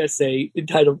wonderful PSA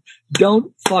entitled,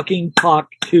 Don't Fucking Talk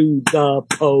to the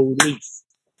Police.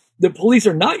 The police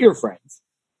are not your friends.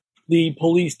 The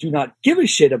police do not give a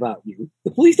shit about you.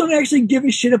 The police don't actually give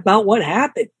a shit about what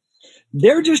happened.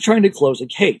 They're just trying to close a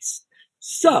case.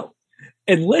 So,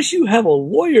 unless you have a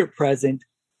lawyer present,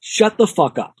 shut the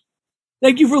fuck up.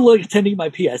 Thank you for attending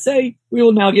my PSA. We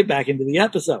will now get back into the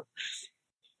episode.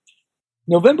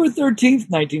 November 13th,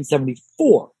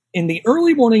 1974. In the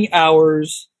early morning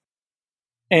hours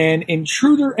An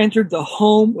intruder entered the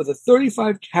home with a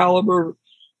 .35 caliber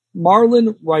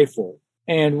Marlin rifle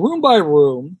and room by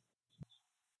room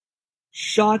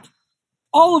shot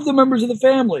all of the members of the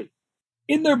family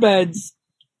in their beds,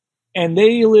 and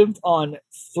they lived on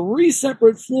 3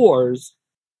 separate floors,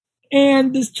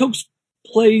 and this took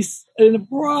place in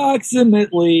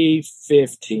approximately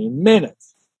 15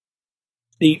 minutes.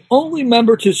 The only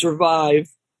member to survive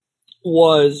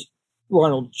was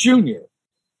Ronald Jr.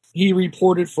 He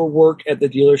reported for work at the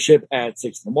dealership at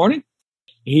 6 in the morning.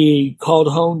 He called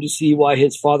home to see why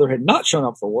his father had not shown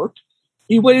up for work.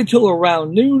 He waited till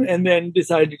around noon and then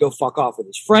decided to go fuck off with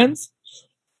his friends.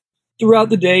 Throughout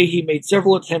the day, he made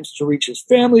several attempts to reach his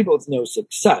family, but with no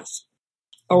success.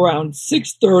 Around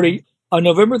 6:30 on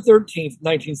November 13th,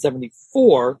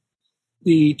 1974,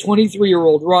 the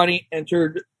 23-year-old Ronnie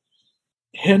entered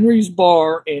Henry's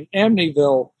Bar in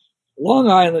Amityville, Long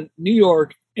Island, New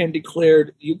York, and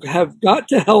declared, "You have got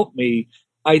to help me.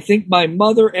 I think my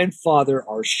mother and father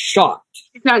are shot."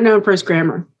 He's not known for his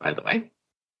grammar, by the way.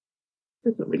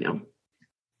 That's what we know.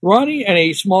 Ronnie and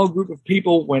a small group of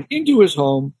people went into his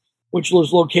home, which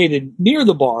was located near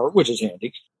the bar, which is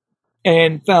handy,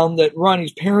 and found that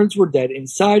Ronnie's parents were dead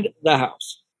inside the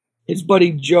house. His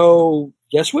buddy Joe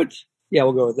Guesswit, yeah,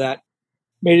 we'll go with that,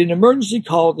 made an emergency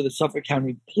call to the Suffolk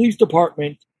County Police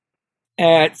Department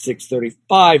at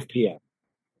 6:35 p.m.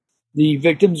 The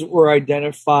victims were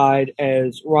identified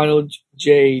as Ronald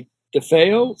J.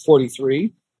 DeFeo,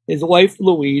 43, his wife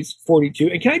Louise, 42.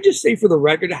 And can I just say for the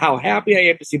record how happy I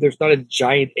am to see there's not a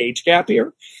giant age gap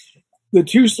here? The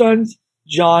 2 sons,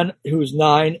 John, who was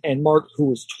 9, and Mark, who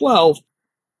was 12.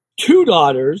 2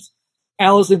 daughters,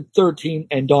 Allison, 13,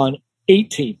 and Dawn,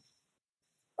 18.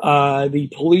 The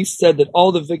police said that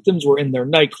all the victims were in their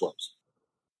nightclubs.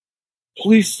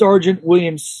 Police Sergeant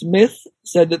William Smith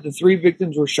said that the 3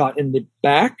 victims were shot in the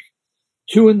back,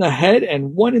 2 in the head,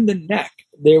 and 1 in the neck.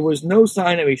 There was no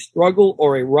sign of a struggle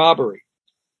or a robbery.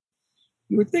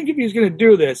 You would think if he was going to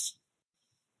do this,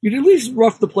 you'd at least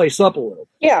rough the place up a little.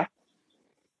 Yeah.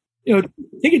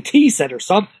 Take a tea set or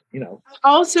something, I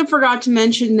also forgot to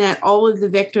mention that all of the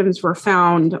victims were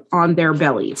found on their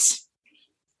bellies.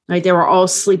 Like they were all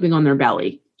sleeping on their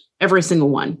belly. Every single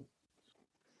one.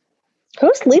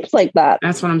 Who sleeps like that?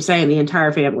 That's what I'm saying. The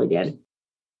entire family did.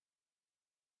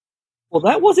 Well,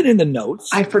 that wasn't in the notes.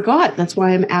 I forgot. That's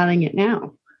why I'm adding it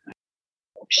now.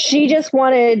 She just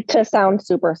wanted to sound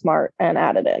super smart and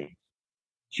added it.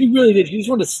 She really did. She just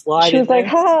wanted to slide She was in like,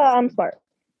 there. ha, I'm smart.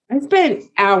 I spent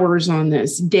hours on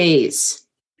this, days.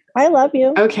 I love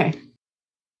you. Okay.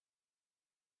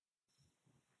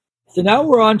 So now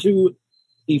we're on to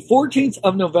the 14th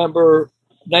of November,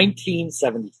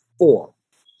 1974.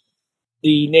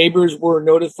 The neighbors were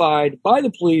notified by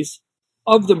the police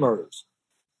of the murders.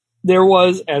 There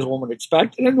was, as one would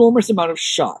expect, an enormous amount of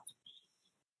shock.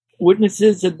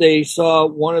 Witnesses said they saw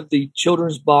one of the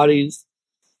children's bodies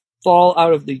fall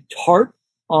out of the tarp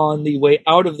on the way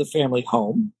out of the family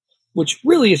home, which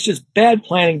really is just bad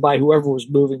planning by whoever was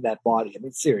moving that body. I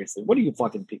mean, seriously, what do you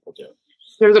fucking people do?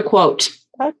 There's a quote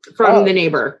from the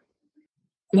neighbor.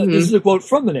 This is a quote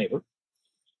from the neighbor.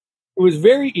 It was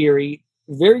very eerie,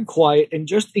 very quiet, and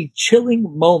just a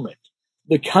chilling moment,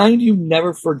 the kind you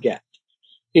never forget.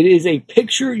 It is a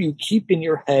picture you keep in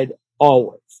your head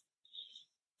always.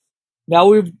 Now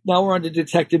we're on to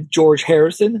Detective George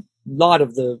Harrison, not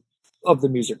of the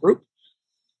music group,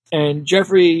 and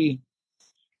Jeffrey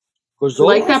Gorzola.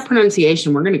 Like that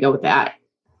pronunciation, we're going to go with that.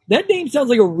 That name sounds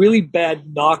like a really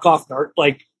bad knockoff,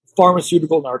 like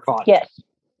pharmaceutical narcotic. Yes.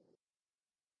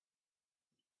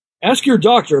 Ask your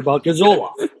doctor about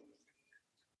Gorzola.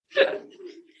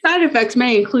 Side effects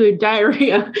may include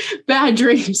diarrhea, bad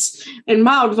dreams, and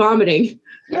mild vomiting.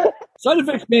 Side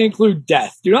effects may include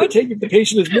death. Do not take if the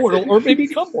patient is mortal or may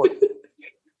become mortal.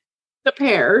 The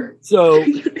pair. So,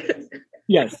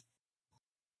 yes.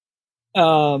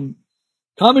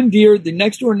 Commandeered the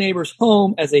next door neighbor's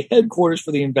home as a headquarters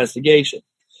for the investigation.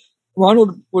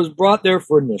 Ronald was brought there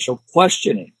for initial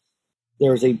questioning.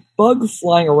 There is a bug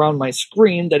flying around my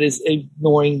screen that is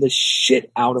annoying the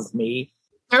shit out of me.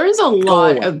 There is a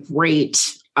lot of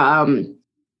great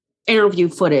interview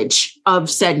footage of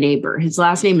said neighbor. His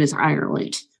last name is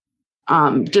Ireland.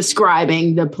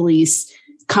 Describing the police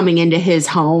coming into his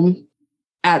home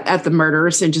at the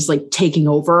murders and just like taking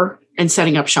over and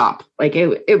setting up shop. Like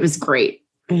it was great.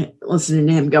 Listening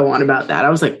to him go on about that. I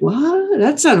was like, what?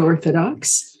 That's not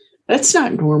orthodox. That's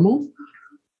not normal.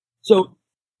 So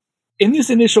in this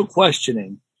initial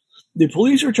questioning, the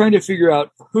police are trying to figure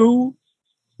out who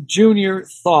Junior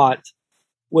thought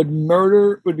would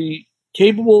be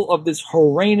capable of this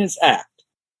horrendous act.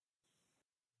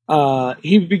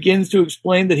 He begins to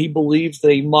explain that he believes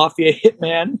that a mafia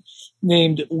hitman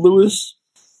named Louis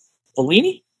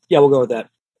Fellini, yeah, we'll go with that,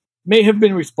 may have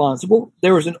been responsible.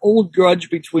 There was an old grudge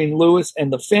between Louis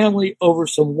and the family over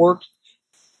some work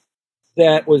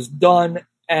that was done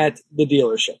at the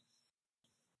dealership.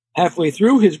 Halfway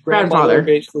through, his grandmother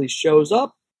basically shows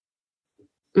up.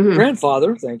 Mm-hmm.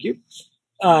 Grandfather, thank you,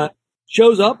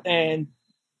 shows up and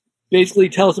basically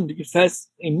tells him to confess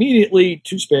immediately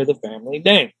to spare the family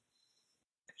name.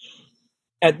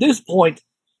 At this point,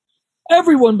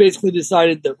 everyone basically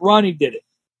decided that Ronnie did it.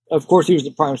 Of course, he was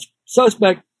the prime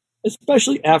suspect,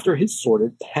 especially after his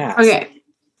sordid past. Okay.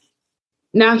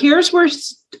 Now, here's where,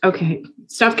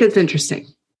 stuff gets interesting.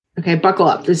 Okay, buckle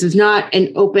up. This is not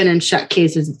an open and shut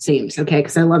case as it seems, okay?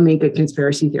 Because I love me a good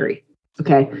conspiracy theory,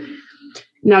 okay?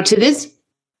 Now, to this...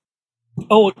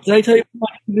 Oh, did I tell you my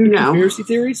new conspiracy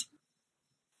theories?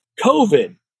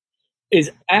 COVID is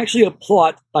actually a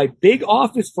plot by Big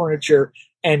Office Furniture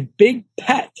and Big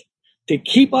Pet to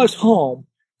keep us home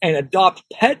and adopt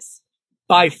pets,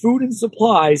 buy food and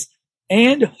supplies,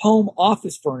 and home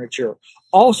office furniture.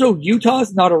 Also,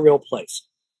 Utah's not a real place.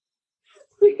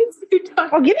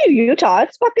 I'll give you Utah.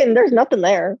 It's fucking, there's nothing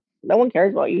there. No one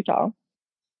cares about Utah.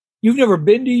 You've never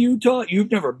been to Utah? You've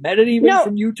never met anyone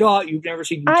from Utah? You've never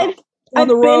seen Utah I've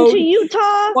been to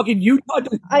Utah. Fucking Utah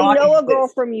does not I know exist. a girl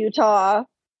from Utah.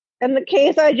 And the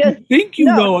case I just... You think you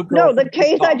know a girl No, the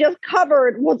case Utah. I just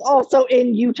covered was also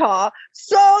in Utah.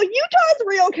 So Utah's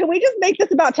real. Can we just make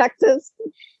this about Texas?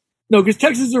 No, because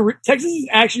Texas is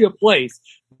actually a place.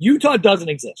 Utah doesn't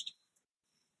exist.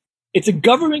 It's a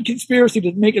government conspiracy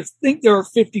to make us think there are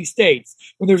 50 states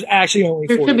when there's actually only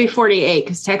 48. There should be 48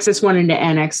 because Texas wanted to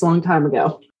annex a long time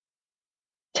ago.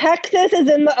 Texas is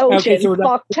in the ocean. Okay, so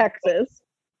fuck Texas.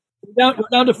 We're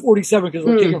down to 47 because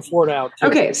we're kicking Florida out too.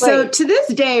 Okay, so to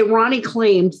this day, Ronnie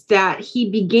claimed that he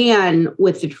began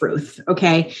with the truth,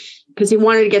 okay? Because he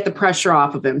wanted to get the pressure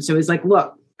off of him. So he's like,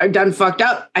 look, I've done fucked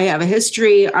up. I have a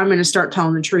history. I'm going to start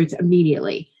telling the truth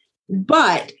immediately.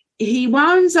 But he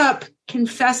winds up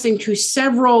confessing to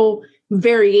several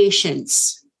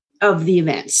variations of the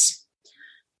events.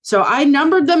 So I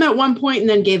numbered them at one point and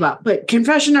then gave up. But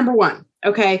confession number 1,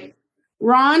 okay?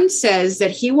 Ron says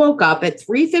that he woke up at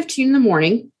 3:15 in the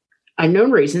morning,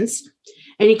 unknown reasons,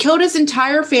 and he killed his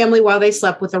entire family while they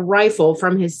slept with a rifle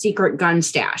from his secret gun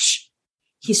stash.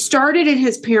 He started in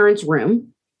his parents'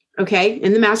 room, okay,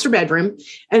 in the master bedroom,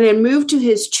 and then moved to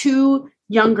his 2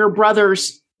 younger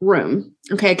brothers' room,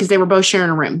 okay, because they were both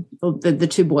sharing a room, the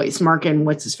 2 boys, Mark and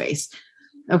what's-his-face,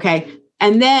 okay?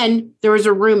 And then there was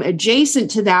a room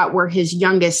adjacent to that where his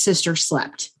youngest sister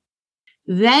slept.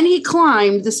 Then he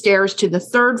climbed the stairs to the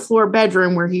 3rd floor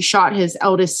bedroom where he shot his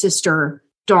eldest sister,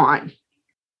 Dawn.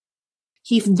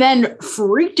 He then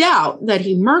freaked out that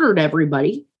he murdered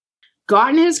everybody,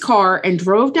 got in his car, and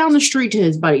drove down the street to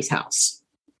his buddy's house.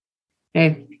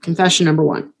 Okay, confession number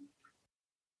 1.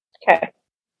 Okay.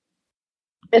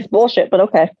 It's bullshit, but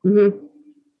okay. Mm-hmm.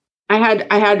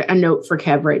 I had a note for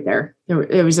Kev right there.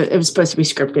 It was supposed to be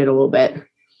scripted a little bit.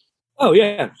 Oh,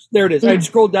 yeah. There it is. I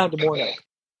scrolled down to more notes.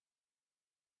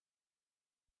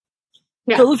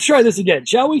 Yeah. So let's try this again,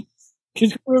 shall we?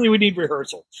 Because clearly we need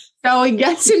rehearsal. So he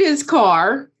gets in his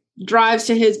car, drives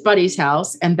to his buddy's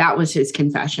house, and that was his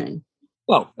confession.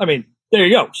 Well, I mean, there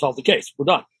you go. Solve the case. We're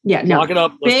done. Yeah, no. Lock it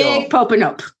up. Let's Big popping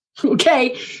up.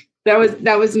 Okay. That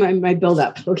was my build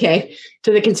up, okay,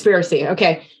 to the conspiracy.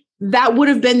 Okay. That would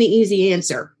have been the easy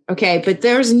answer. Okay. But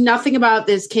there's nothing about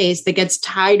this case that gets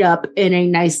tied up in a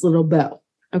nice little bow.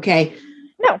 Okay.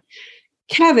 No.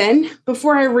 Kevin,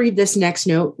 before I read this next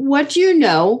note, what do you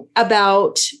know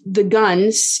about the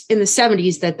guns in the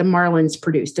 70s that the Marlins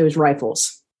produced, those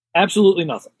rifles? Absolutely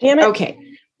nothing. Damn it. Okay.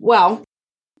 Well,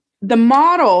 the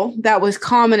model that was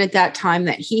common at that time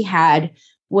that he had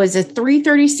was a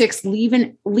 336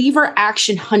 lever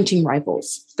action hunting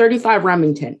rifles, 35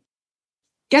 Remington.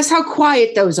 Guess how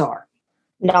quiet those are?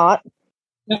 Not.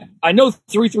 I know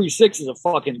 336 is a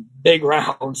fucking big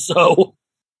round, so.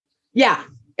 Yeah.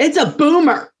 It's a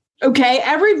boomer, okay?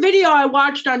 Every video I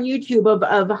watched on YouTube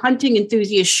of hunting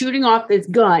enthusiasts shooting off this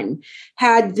gun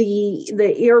had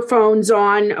the earphones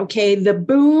on, okay? The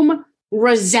boom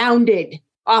resounded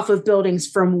off of buildings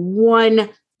from one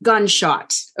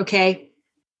gunshot, okay?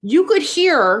 You could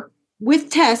hear, with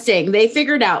testing, they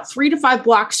figured out 3 to 5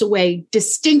 blocks away,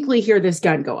 distinctly hear this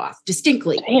gun go off,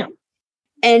 distinctly. Damn.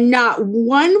 And not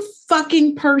one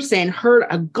fucking person heard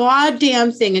a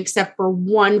goddamn thing except for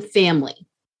one family.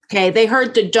 Okay, they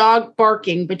heard the dog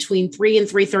barking between 3 and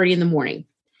 3:30 in the morning.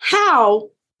 How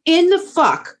in the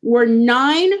fuck were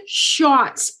 9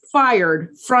 shots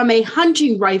fired from a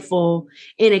hunting rifle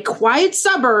in a quiet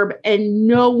suburb and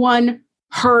no one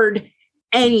heard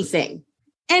anything.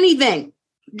 Anything.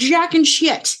 Jack and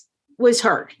shit was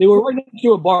heard. They were right next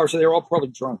to a bar, so they were all probably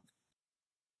drunk.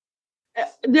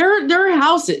 There are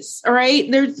houses, all right?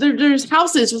 There's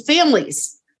houses with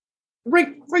families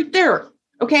right there,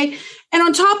 okay? And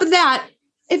on top of that,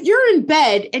 if you're in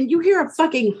bed and you hear a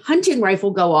fucking hunting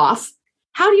rifle go off,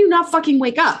 how do you not fucking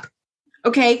wake up?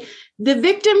 Okay? The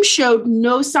victim showed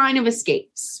no sign of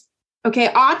escapes. Okay?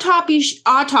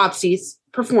 Autopsies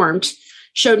performed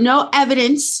showed no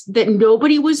evidence that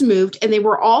nobody was moved, and they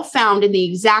were all found in the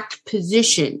exact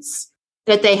positions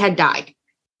that they had died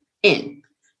in.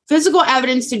 Physical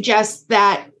evidence suggests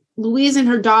that Louise and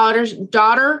her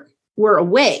daughter were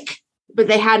awake, but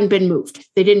they hadn't been moved.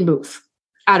 They didn't move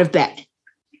out of bed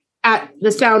at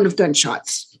the sound of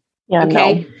gunshots. Yeah.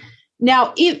 Okay.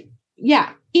 No.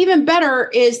 Now, even better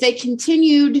is they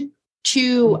continued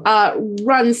to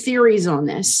run theories on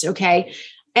this. Okay.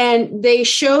 And they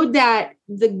showed that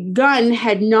the gun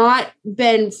had not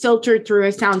been filtered through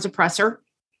a sound suppressor.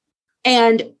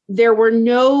 And there were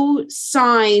no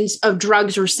signs of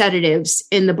drugs or sedatives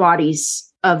in the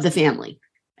bodies of the family.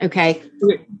 Okay.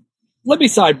 Let me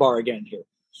sidebar again here.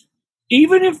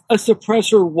 Even if a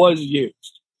suppressor was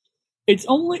used, it's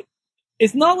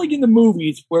not like in the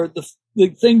movies where the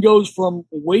thing goes from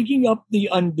waking up the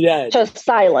undead to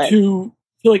silent to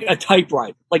like a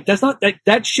typewriter. Like that's not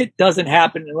that shit doesn't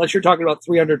happen unless you're talking about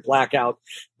 300 blackout,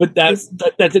 but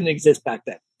that didn't exist back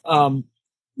then.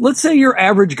 Let's say your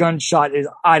average gunshot is,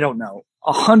 I don't know,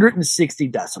 160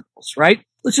 decibels, right?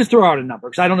 Let's just throw out a number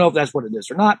because I don't know if that's what it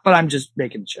is or not, but I'm just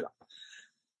making shit up.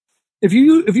 If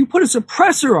you put a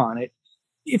suppressor on it,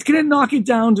 it's going to knock it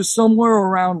down to somewhere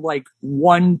around like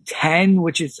 110,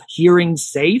 which is hearing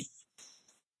safe.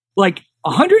 Like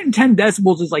 110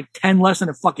 decibels is like 10 less than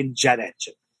a fucking jet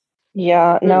engine.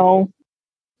 Yeah, no.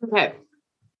 Okay.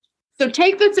 So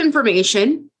take this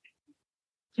information.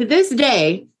 To this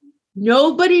day,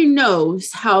 nobody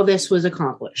knows how this was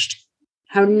accomplished.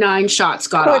 How 9 shots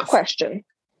got off. Quick question.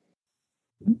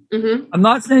 Mm-hmm. I'm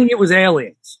not saying it was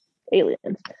aliens.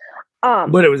 Aliens.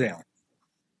 But it was aliens.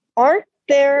 Aren't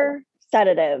there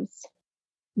sedatives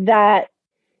that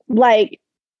like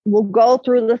will go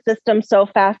through the system so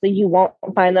fast that you won't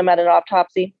find them at an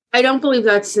autopsy? I don't believe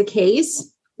that's the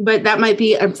case, but that might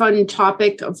be a fun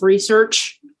topic of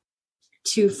research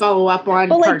to follow up on.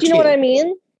 But like, part do you know two. what I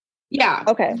mean? Yeah.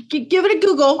 Okay. Give it a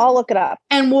Google. I'll look it up.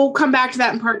 And we'll come back to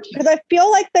that in part 2. Because I feel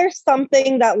like there's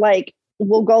something that like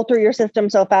will go through your system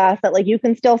so fast that like you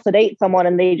can still sedate someone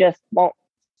and they just won't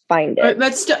find it.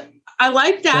 I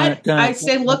like that. I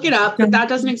say look it up, but that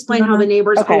doesn't explain how the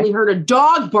neighbors only heard a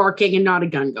dog barking and not a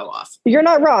gun go off. You're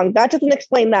not wrong. That doesn't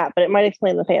explain that, but it might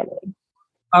explain the family.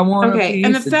 Okay.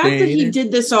 And the fact that he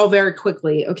did this all very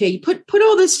quickly. Okay. You put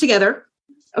all this together.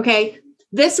 Okay.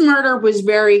 This murder was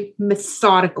very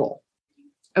methodical.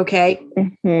 Okay.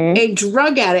 Mm-hmm. A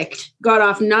drug addict got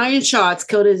off 9 shots,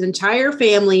 killed his entire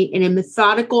family in a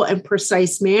methodical and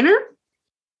precise manner.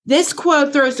 This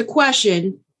quote throws the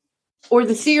question or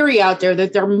the theory out there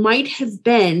that there might have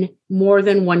been more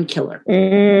than one killer.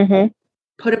 Mm-hmm.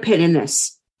 Put a pin in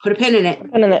this. Put a pin in it.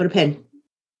 Put a pin.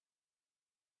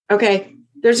 Okay.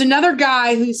 There's another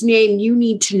guy whose name you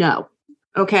need to know.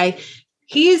 Okay.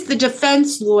 He is the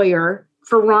defense lawyer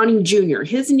for Ronnie Jr.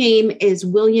 His name is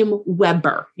William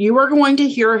Weber. You are going to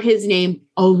hear his name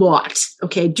a lot.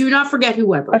 Okay. Do not forget who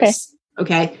Weber is.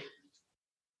 Okay.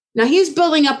 Now he's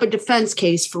building up a defense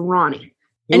case for Ronnie.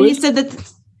 And he said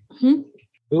that...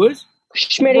 Who is?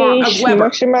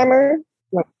 Schmeimer.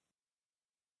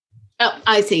 Oh,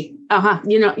 I see.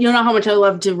 You know how much I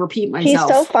love to repeat myself.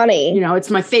 He's so funny. You know,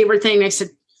 it's my favorite thing next to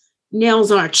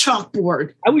nails on a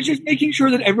chalkboard. I was just making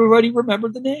sure that everybody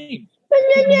remembered the name.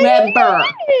 Weber.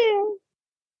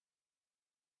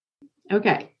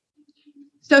 Okay.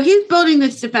 So he's building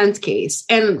this defense case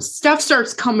and stuff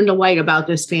starts coming to light about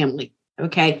this family.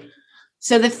 Okay.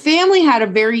 So the family had a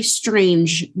very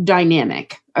strange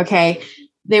dynamic. Okay.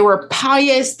 They were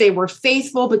pious, they were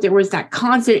faithful, but there was that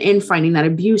constant infighting, that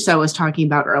abuse I was talking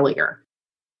about earlier.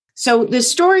 So the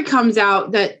story comes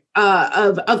out that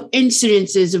of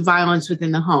incidences of violence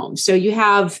within the home. So you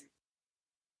have,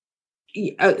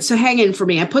 so hang in for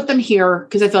me. I put them here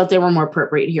because I felt they were more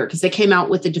appropriate here because they came out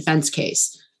with the defense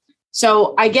case.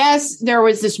 So I guess there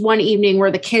was this one evening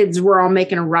where the kids were all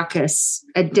making a ruckus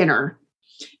at dinner.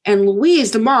 And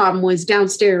Louise, the mom, was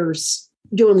downstairs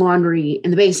doing laundry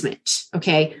in the basement.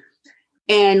 Okay.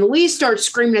 And Louise starts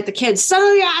screaming at the kids,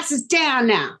 settle your asses down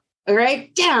now. All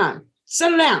right. Down.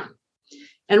 Settle down.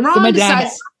 And Ron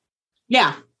decides.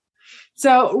 Yeah.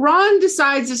 So Ron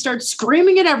decides to start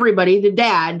screaming at everybody, the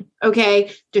dad,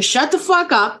 okay, to shut the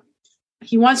fuck up.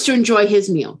 He wants to enjoy his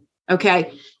meal,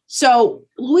 okay? So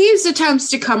Louise attempts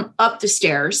to come up the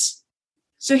stairs.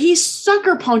 So he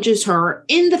sucker punches her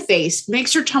in the face,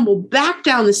 makes her tumble back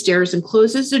down the stairs and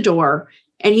closes the door.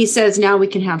 And he says, now we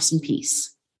can have some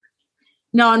peace.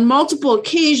 Now, on multiple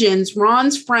occasions,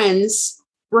 Ron's friends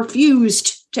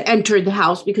refused to enter the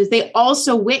house because they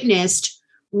also witnessed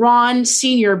Ron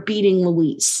Sr. beating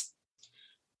Louise.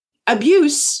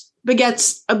 Abuse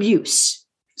begets abuse.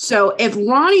 So if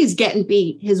Ronnie's getting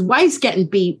beat, his wife's getting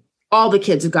beat, all the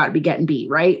kids have got to be getting beat,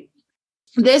 right?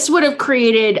 This would have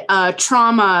created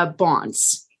trauma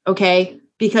bonds, okay?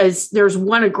 Because there's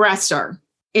one aggressor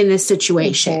in this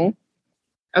situation,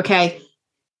 okay?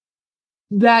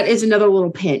 That is another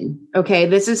little pin, okay?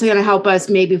 This is going to help us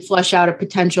maybe flush out a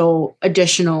potential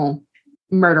additional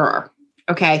murderer,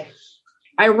 okay?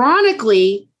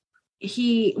 Ironically,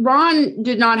 Ron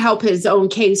did not help his own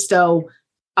case, though,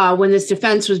 when this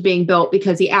defense was being built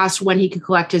because he asked when he could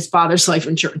collect his father's life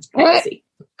insurance policy.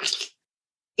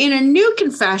 In a new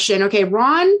confession, okay,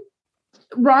 Ron's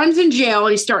in jail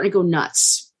and he's starting to go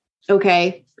nuts,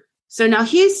 okay? So now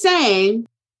he's saying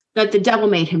that the devil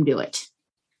made him do it.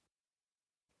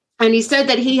 And he said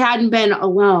that he hadn't been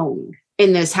alone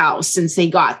in this house since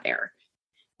they got there.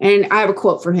 And I have a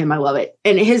quote for him. I love it.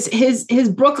 And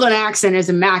his Brooklyn accent is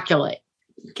immaculate.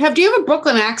 Kev, do you have a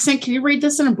Brooklyn accent? Can you read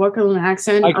this in a Brooklyn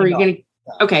accent? Or are you going to?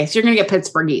 Okay, so you're going to get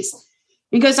Pittsburghese.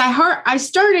 Because I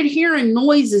started hearing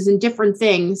noises and different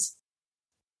things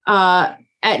at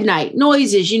night.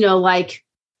 Noises, like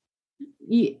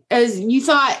as you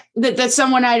thought that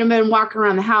someone might have been walking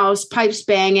around the house, pipes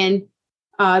banging.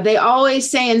 They always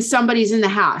saying somebody's in the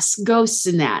house, ghosts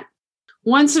in that.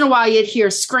 Once in a while, you'd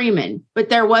hear screaming, but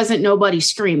there wasn't nobody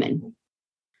screaming.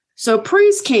 So a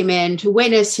priest came in to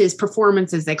witness his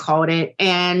performance, as they called it,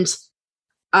 and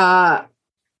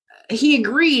he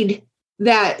agreed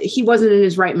that he wasn't in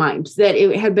his right mind, that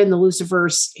it had been the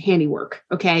Lucifer's handiwork,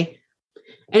 okay?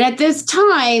 And at this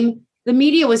time, the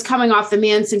media was coming off the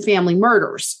Manson family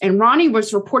murders, and Ronnie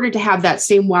was reported to have that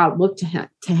same wild look to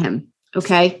him,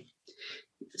 okay?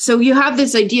 So you have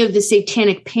this idea of the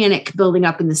satanic panic building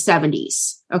up in the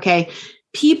 70s, okay?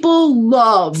 People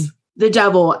love the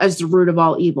devil as the root of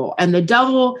all evil, and the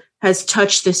devil has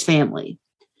touched this family,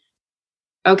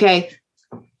 okay?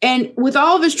 And with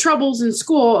all of his troubles in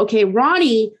school, okay,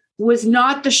 Ronnie was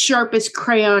not the sharpest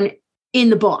crayon in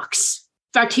the box.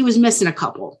 In fact, he was missing a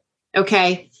couple,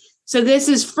 okay? So this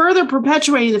is further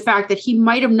perpetuating the fact that he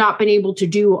might have not been able to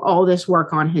do all this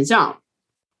work on his own.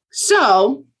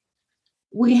 So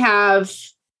we have,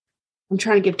 I'm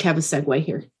trying to give Kev a segue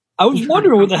here. I was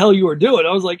wondering what the hell you were doing.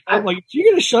 I was like, are you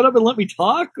going to shut up and let me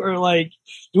talk? Or do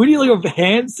we need a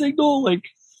hand signal?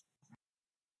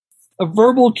 A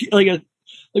verbal,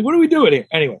 what are we doing here?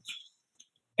 Anyway,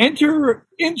 enter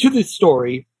into this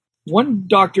story one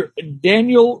Dr.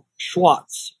 Daniel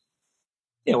Schwartz.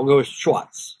 Yeah, we'll go with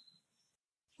Schwartz.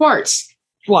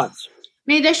 Schwartz.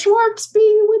 May the Schwartz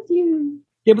be with you.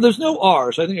 Yeah, but there's no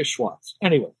R, so I think it's Schwartz.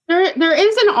 Anyway. There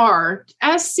is an R.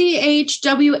 SCHWARTZ.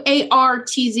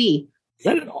 Is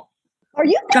that an R? Are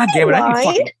you God damn it,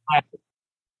 blind?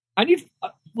 I need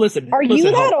listen. Are you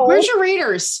that old? Where's your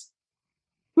readers?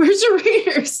 Is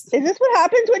this what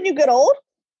happens when you get old?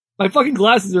 My fucking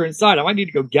glasses are inside. I might need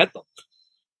to go get them.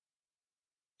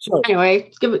 So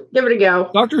anyway, give it a go.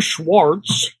 Dr.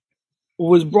 Schwartz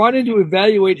was brought in to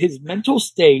evaluate his mental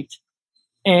state,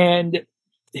 and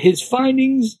his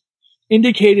findings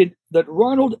indicated that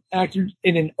Ronald acted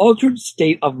in an altered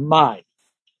state of mind.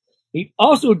 He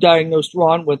also diagnosed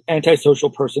Ron with antisocial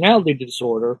personality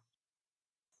disorder.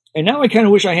 And now I kind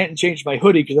of wish I hadn't changed my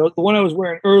hoodie, because the one I was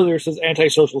wearing earlier says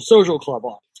Antisocial Social Club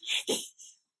on it.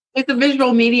 It's a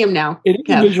visual medium now. It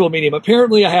is a visual medium.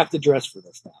 Apparently I have to dress for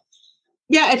this now.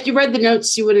 Yeah, if you read the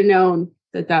notes, you would have known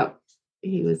that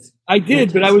he was. I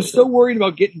did, but I was so worried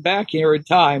about getting back here in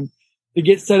time to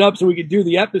get set up so we could do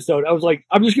the episode. I was like,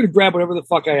 I'm just going to grab whatever the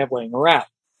fuck I have laying around.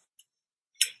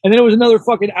 And then it was another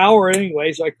fucking hour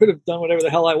anyway, so I could have done whatever the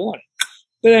hell I wanted.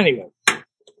 But anyway,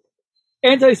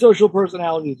 antisocial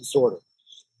personality disorder.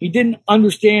 He didn't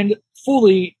understand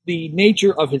fully the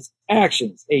nature of his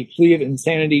actions. A plea of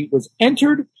insanity was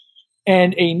entered,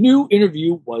 and a new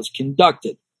interview was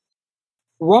conducted.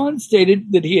 Ron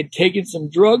stated that he had taken some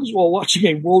drugs while watching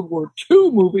a World War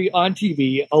II movie on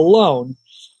TV alone,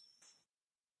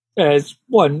 as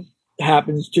one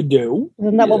happens to do.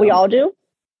 Isn't that what we all do?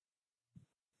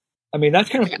 I mean, that's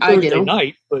kind of Thursday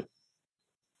night, but...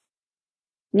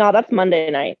 No, that's Monday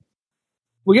night.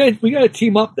 We got to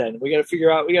team up then. We got to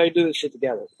figure out, we got to do this shit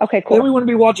together. Okay, cool. Then we wouldn't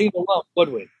be watching it alone, would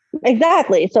we?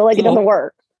 Exactly. So, like, it doesn't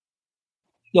work.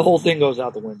 The whole thing goes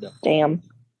out the window. Damn.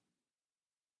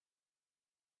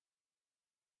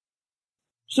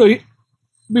 So,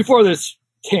 before this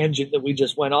tangent that we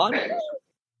just went on,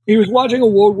 he was watching a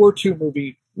World War II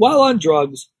movie while on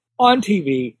drugs, on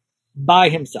TV, by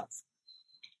himself.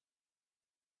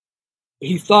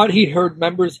 He thought he heard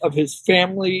members of his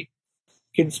family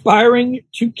conspiring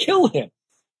to kill him.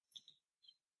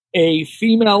 A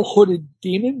female hooded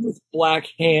demon with black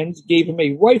hands gave him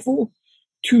a rifle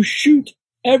to shoot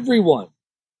everyone.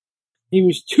 He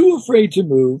was too afraid to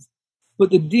move, but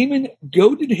the demon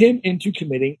goaded him into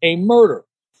committing a murder.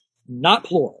 Not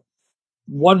plural.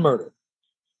 One murder.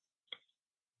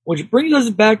 Which brings us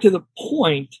back to the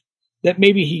point that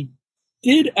maybe he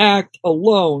did act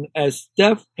alone, as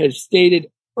Steph has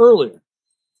stated earlier.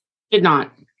 Did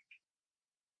not.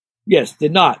 Yes,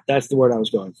 did not. That's the word I was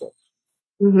going for.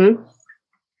 Mm-hmm.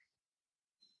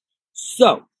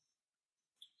 So,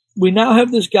 we now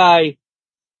have this guy,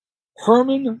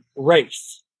 Herman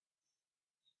Race.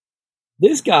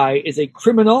 This guy is a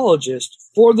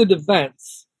criminologist for the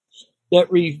defense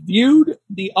that reviewed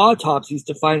the autopsies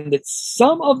to find that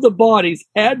some of the bodies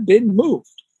had been moved.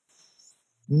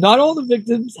 Not all the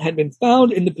victims had been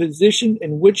found in the position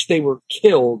in which they were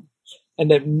killed,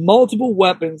 and that multiple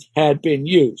weapons had been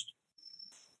used.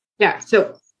 Yeah,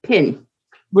 so pin.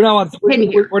 We're now on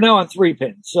 3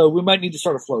 pins, so we might need to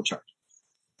start a flow chart.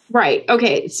 Right.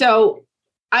 Okay. So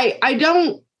I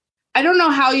don't know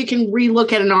how you can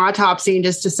relook at an autopsy and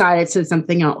just decide it says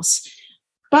something else.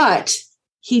 But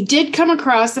he did come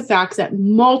across the fact that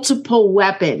multiple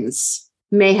weapons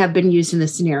may have been used in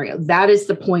this scenario. That is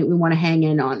the point we want to hang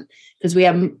in on, because we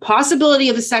have possibility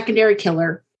of a secondary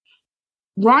killer.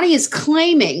 Ronnie is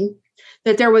claiming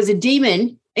that there was a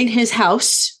demon in his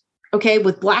house, okay,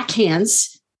 with black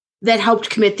hands that helped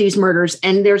commit these murders,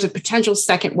 and there's a potential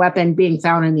second weapon being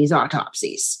found in these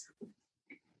autopsies.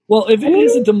 Well, if it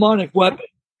is a demonic weapon,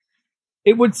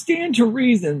 it would stand to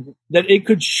reason that it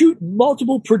could shoot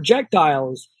multiple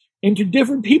projectiles into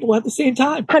different people at the same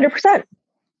time. 100%.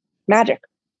 Magic.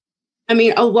 I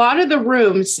mean, a lot of the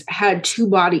rooms had two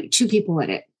people in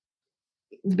it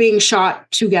being shot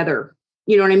together.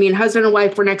 You know what I mean? Husband and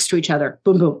wife were next to each other.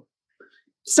 Boom, boom.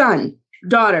 Son,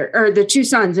 daughter, or the two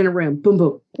sons in a room. Boom,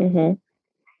 boom. Mm-hmm.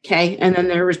 Okay. And then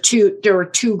there were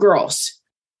two girls.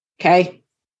 Okay.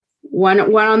 One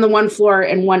on the one floor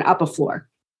and one up a floor.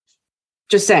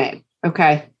 Just saying.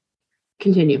 Okay.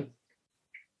 Continue.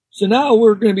 So now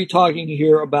we're going to be talking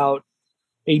here about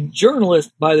a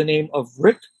journalist by the name of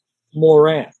Rick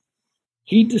Moran.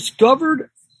 He discovered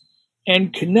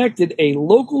and connected a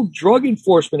local drug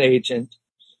enforcement agent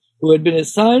who had been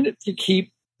assigned to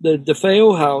keep the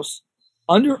DeFeo house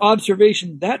under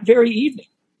observation that very evening.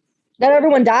 That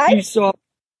everyone died? He saw.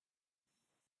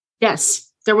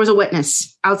 Yes, there was a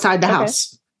witness outside the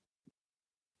house.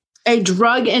 A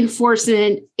drug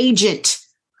enforcement agent,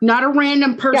 not a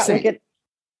random person.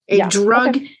 Yeah,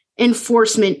 drug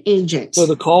enforcement agent. So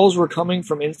the calls were coming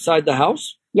from inside the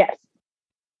house? Yes.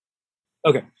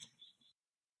 Okay.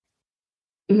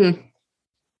 Mm-hmm.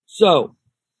 So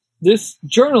this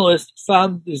journalist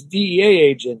found this DEA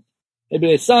agent had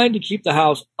been assigned to keep the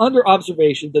house under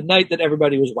observation the night that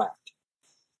everybody was whacked.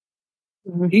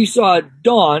 Mm-hmm. He saw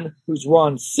Dawn, who's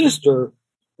Ron's sister,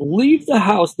 leave the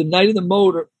house the night of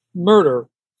the murder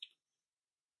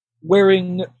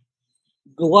wearing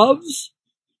gloves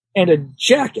and a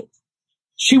jacket.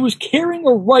 She was carrying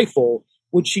a rifle,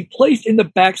 which she placed in the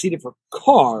backseat of her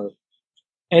car,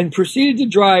 and proceeded to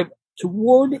drive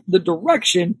toward the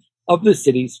direction of the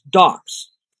city's docks.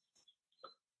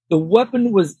 The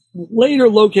weapon was later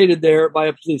located there by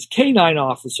a police canine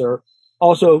officer.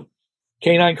 Also,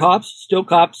 canine cops, still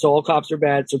cops, so all cops are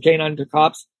bad. So canine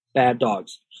cops, bad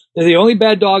dogs. They're the only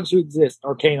bad dogs who exist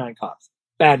are canine cops.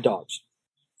 Bad dogs.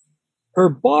 Her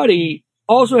body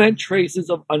also had traces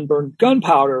of unburned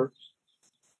gunpowder,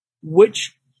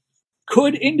 which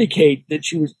could indicate that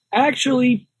she was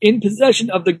actually in possession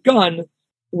of the gun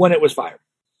when it was fired.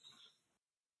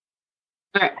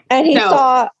 All right. And he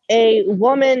saw a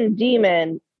woman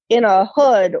demon in a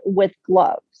hood with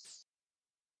gloves.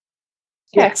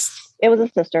 Yes. It was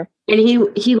his sister. And he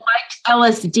liked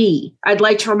LSD. I'd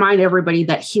like to remind everybody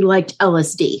that he liked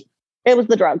LSD. It was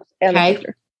the drugs and the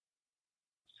sister.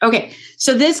 Okay,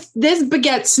 so this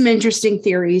begets some interesting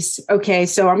theories. Okay,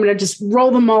 so I'm going to just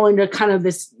roll them all into kind of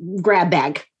this grab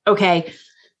bag. Okay,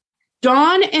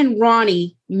 Dawn and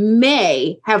Ronnie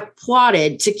may have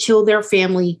plotted to kill their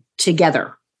family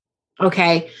together.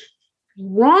 Okay,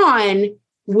 Ron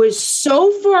was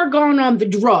so far gone on the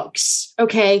drugs,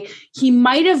 okay, he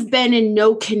might have been in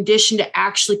no condition to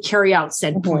actually carry out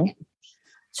said plan.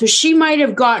 So she might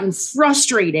have gotten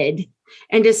frustrated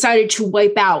and decided to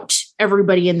wipe out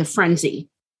everybody in the frenzy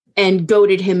and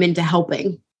goaded him into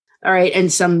helping, all right, in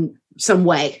some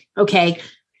way, okay?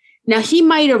 Now, he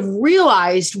might have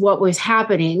realized what was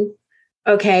happening,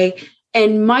 okay,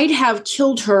 and might have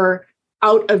killed her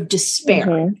out of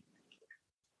despair.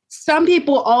 Some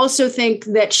people also think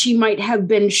that she might have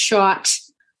been shot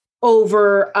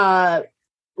over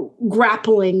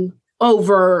grappling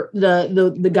over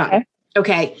the gun.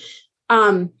 Okay.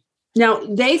 Now,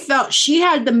 they felt she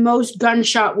had the most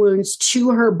gunshot wounds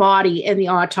to her body in the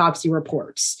autopsy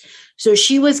reports. So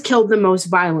she was killed the most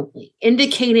violently,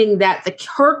 indicating that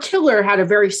her killer had a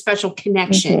very special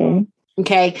connection.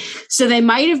 Okay. So they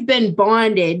might have been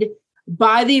bonded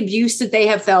by the abuse that they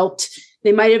have felt.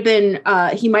 They might have been,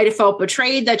 he might have felt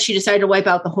betrayed that she decided to wipe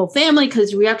out the whole family,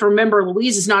 because we have to remember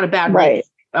Louise is not a bad lady.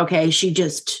 Okay. She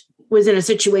just was in a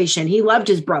situation. He loved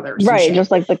his brothers. Right. Just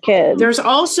like the kid. There's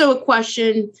also a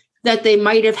question that they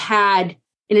might have had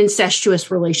an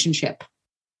incestuous relationship.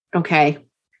 Okay.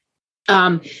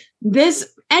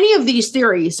 Any of these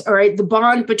theories, all right, the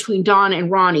bond between Don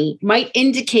and Ronnie might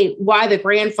indicate why the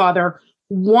grandfather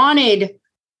wanted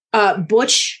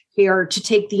Butch here to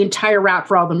take the entire rap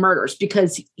for all the murders,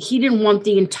 because he didn't want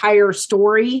the entire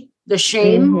story, the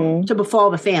shame, to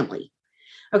befall the family.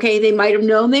 Okay, they might have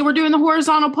known they were doing the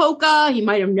horizontal polka. He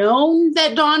might have known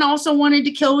that Don also wanted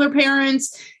to kill their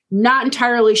parents. Not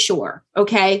entirely sure.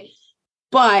 Okay,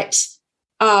 but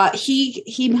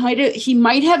he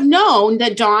might have known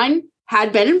that Don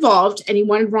had been involved, and he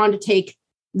wanted Ron to take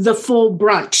the full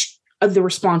brunt of the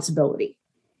responsibility.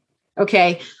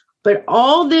 Okay, but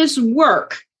all this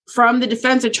work from the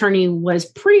defense attorney was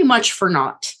pretty much for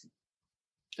naught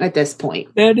at this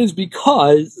point. That is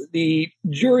because the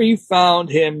jury found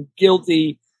him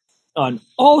guilty on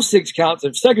all 6 counts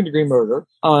of second-degree murder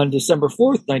on December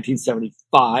 4th,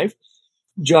 1975.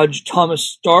 Judge Thomas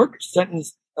Stark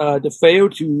sentenced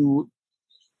DeFeo to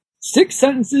 6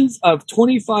 sentences of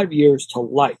 25 years to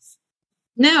life.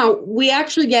 Now, we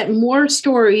actually get more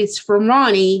stories from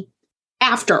Ronnie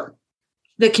after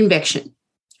the conviction.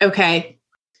 Okay.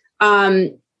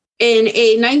 In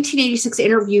a 1986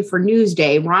 interview for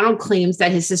Newsday, Ronald claims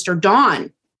that his sister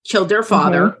Dawn killed their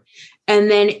father,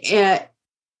 and then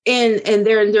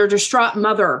their distraught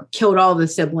mother killed all the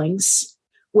siblings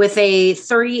with a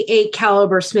 .38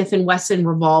 caliber Smith & Wesson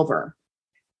revolver.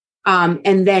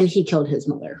 And then he killed his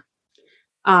mother.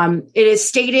 It is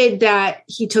stated that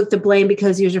he took the blame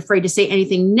because he was afraid to say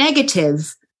anything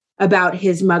negative about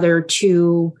his mother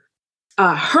to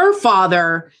her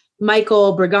father,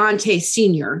 Michael Brigante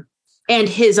Sr., and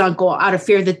his uncle, out of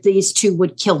fear that these two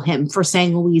would kill him for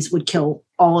saying Louise would kill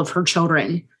all of her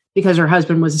children because her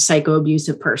husband was a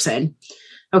psycho-abusive person.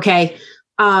 Okay.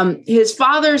 His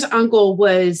father's uncle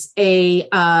was he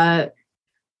was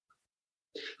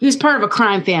part of a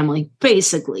crime family,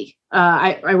 basically.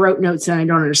 I wrote notes and I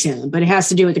don't understand them, but it has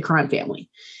to do with the crime family.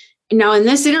 Now, in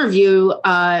this interview,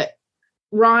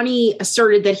 Ronnie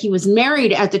asserted that he was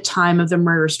married at the time of the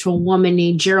murders to a woman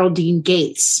named Geraldine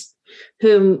Gates,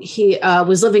 whom he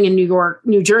was living in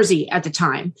New Jersey at the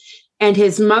time. And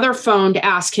his mother phoned to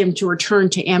ask him to return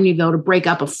to Amityville to break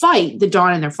up a fight that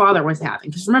Dawn and their father was having.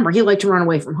 Because remember, he liked to run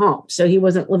away from home. So he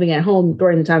wasn't living at home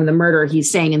during the time of the murder,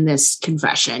 he's saying in this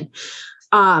confession.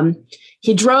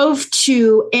 He drove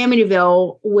to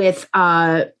Amityville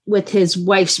with his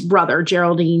wife's brother,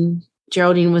 Geraldine.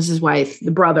 Geraldine was his wife.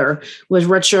 The brother was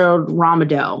Richard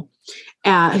Romado,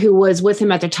 who was with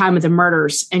him at the time of the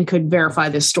murders and could verify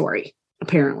this story,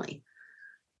 apparently.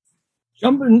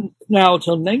 Jumping now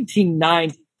to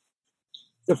 1990,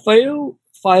 DeFeo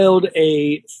filed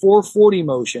a 440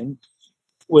 motion,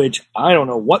 which I don't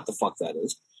know what the fuck that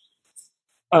is,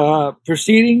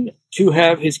 proceeding to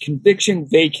have his conviction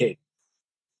vacated.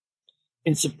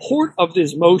 In support of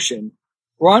this motion,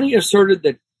 Ronnie asserted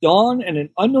that Dawn and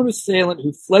an unknown assailant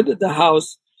who fled the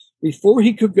house before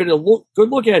he could get a good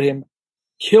look at him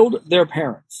killed their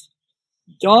parents.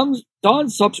 Dawn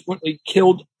subsequently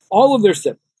killed all of their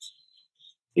siblings.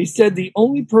 He said the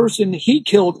only person he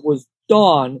killed was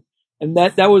Dawn, and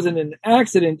that was in an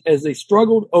accident as they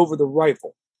struggled over the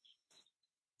rifle.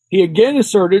 He again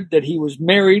asserted that he was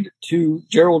married to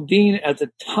Geraldine at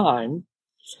the time,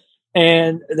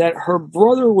 and that her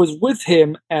brother was with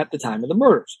him at the time of the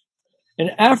murders.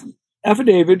 An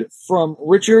affidavit from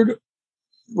Richard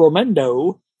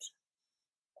Romendo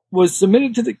was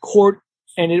submitted to the court,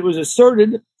 and it was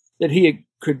asserted that he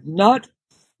could not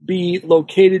be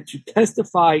located to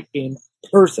testify in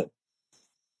person.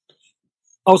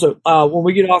 Also, when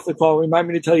we get off the call, remind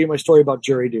me to tell you my story about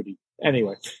jury duty.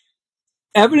 Anyway,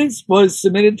 evidence was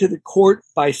submitted to the court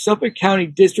by Suffolk County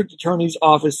District Attorney's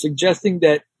Office suggesting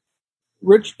that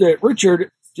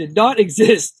Richard did not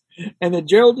exist and that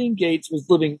Geraldine Gates was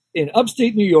living in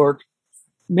upstate New York,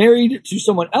 married to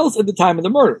someone else at the time of the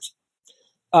murders.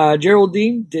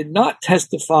 Geraldine did not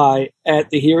testify at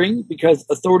the hearing because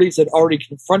authorities had already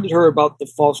confronted her about the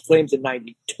false claims in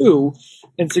 92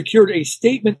 and secured a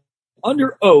statement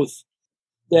under oath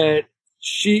where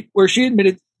she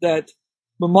admitted that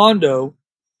Momondo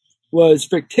was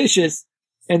fictitious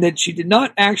and that she did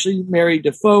not actually marry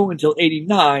Defoe until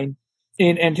 89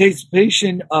 in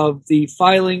anticipation of the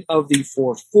filing of the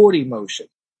 440 motion.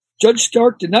 Judge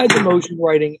Stark denied the motion,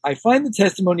 writing, "I find the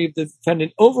testimony of the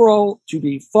defendant overall to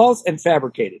be false and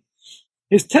fabricated."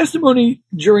 His testimony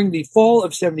during the fall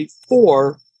of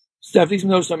 74, Steph, these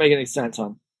notes don't make any sense,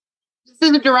 huh? This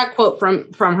is a direct quote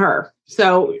from her.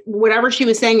 So whatever she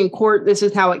was saying in court, this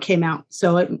is how it came out.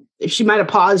 So she might have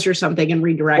paused or something and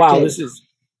redirected.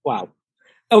 Wow.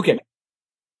 Okay.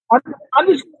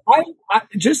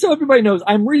 Just so everybody knows,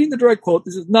 I'm reading the direct quote.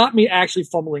 This is not me actually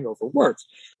fumbling over words.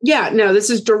 Yeah, no, this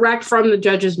is direct from the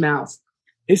judge's mouth.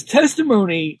 His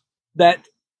testimony that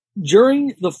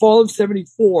during the fall of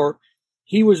 74,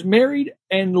 he was married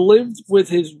and lived with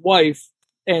his wife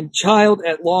and child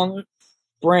at Long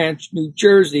Branch, New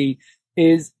Jersey,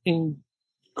 is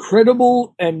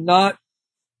incredible and not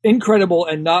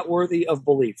worthy of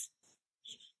belief.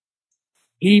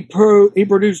 He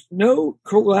produced no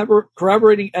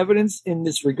corroborating evidence in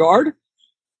this regard.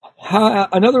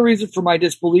 Another reason for my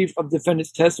disbelief of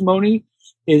defendant's testimony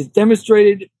is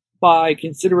demonstrated by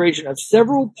consideration of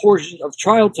several portions of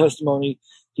trial testimony.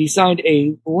 He signed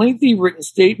a lengthy written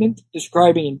statement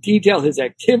describing in detail his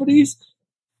activities.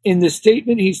 In the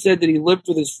statement, he said that he lived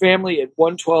with his family at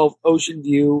 112 Ocean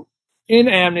View in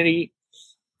Amity,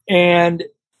 and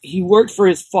he worked for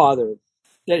his father,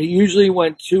 that he usually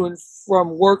went to and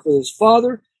from work with his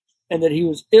father, and that he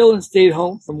was ill and stayed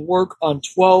home from work on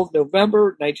 12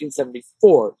 November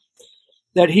 1974,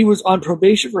 that he was on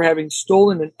probation for having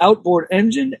stolen an outboard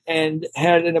engine and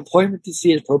had an appointment to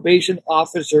see his probation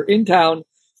officer in town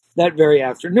that very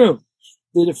afternoon.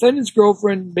 The defendant's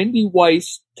girlfriend, Mindy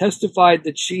Weiss, testified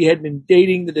that she had been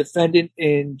dating the defendant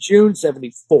in June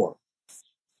 74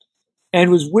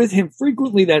 and was with him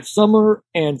frequently that summer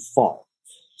and fall.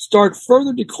 Stark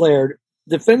further declared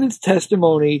defendant's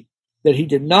testimony that he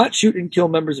did not shoot and kill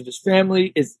members of his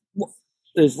family is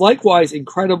likewise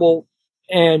incredible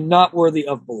and not worthy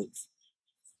of belief.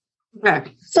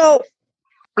 Okay. So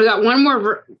I got one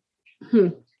more.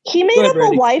 He made up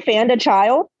a wife and a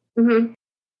child? Mm-hmm.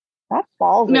 That's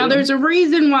ballsy. Now, there's a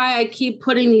reason why I keep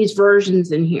putting these versions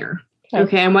in here.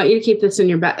 Okay. I want you to keep this in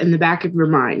the back of your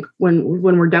mind when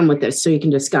we're done with this so you can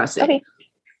discuss it. Okay.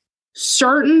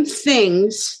 Certain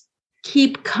things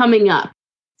keep coming up.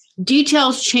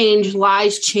 Details change,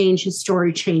 lies change, his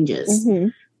story changes. Mm-hmm.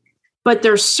 But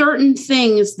there's certain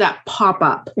things that pop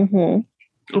up.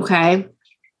 Mm-hmm. Okay.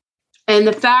 And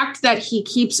the fact that he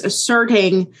keeps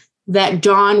asserting that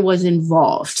Dawn was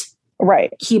involved,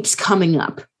 right, keeps coming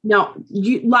up. Now,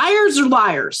 liars are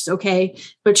liars, okay?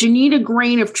 But you need a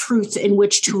grain of truth in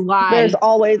which to lie. There's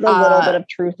always a little bit of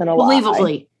truth in a lie.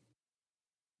 Believably.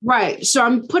 Right. So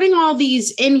I'm putting all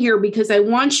these in here because I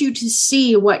want you to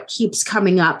see what keeps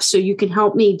coming up so you can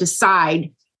help me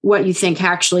decide what you think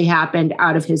actually happened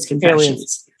out of his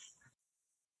confessions.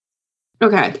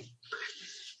 Okay.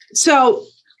 So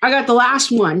I got the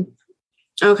last one.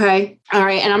 Okay. All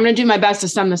right. And I'm going to do my best to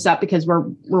sum this up because we're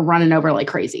running over like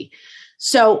crazy.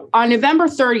 So on November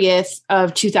 30th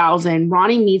of 2000,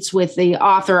 Ronnie meets with the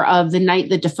author of The Night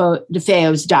That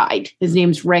DeFeos Died. His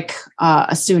name's Rick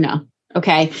Asuna.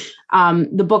 Okay.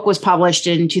 The book was published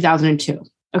in 2002.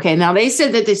 Okay. Now they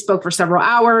said that they spoke for several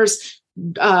hours.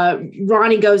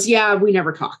 Ronnie goes, yeah, we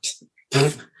never talked.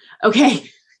 Okay.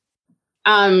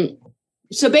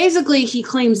 So basically he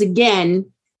claims again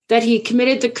that he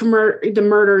committed the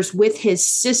murders with his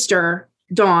sister,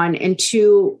 Dawn, and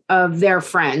two of their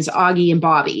friends, Augie and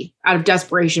Bobby, out of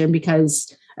desperation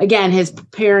because, again, his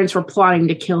parents were plotting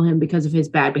to kill him because of his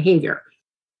bad behavior.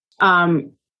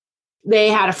 They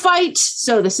had a fight,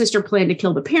 so the sister planned to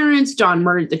kill the parents. Dawn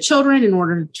murdered the children in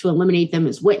order to eliminate them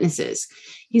as witnesses.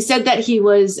 He said that he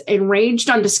was enraged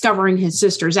on discovering his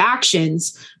sister's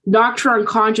actions, knocked her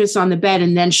unconscious on the bed,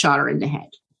 and then shot her in the head.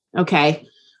 Okay.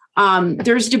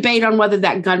 There's debate on whether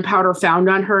that gunpowder found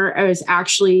on her is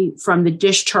actually from the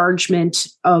dischargement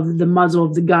of the muzzle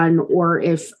of the gun or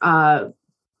if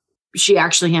she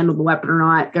actually handled the weapon or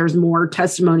not. There's more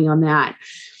testimony on that.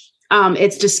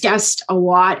 It's discussed a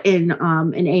lot in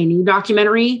an A&E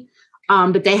documentary,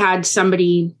 but they had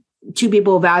two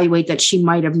people evaluate that she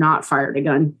might have not fired a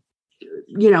gun.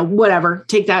 Whatever.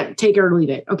 Take it or leave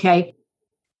it. Okay.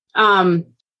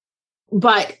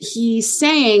 But he's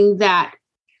saying that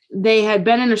they had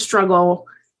been in a struggle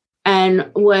and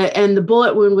the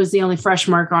bullet wound was the only fresh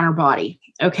mark on her body.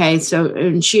 Okay. So,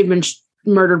 and she had been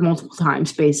murdered multiple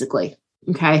times, basically.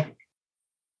 Okay.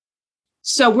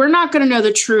 So we're not going to know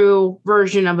the true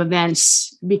version of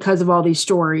events because of all these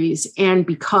stories and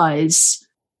because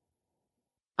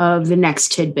of the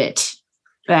next tidbit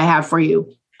that I have for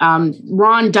you.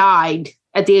 Ron died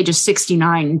at the age of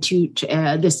 69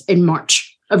 in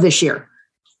March of this year.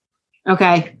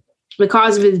 Okay. The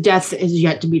cause of his death is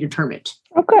yet to be determined.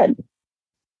 Oh, good.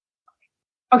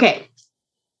 Okay.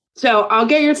 So I'll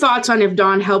get your thoughts on if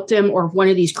Don helped him or if one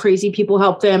of these crazy people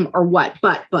helped him or what.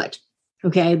 But,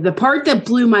 okay. The part that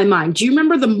blew my mind. Do you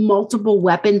remember the multiple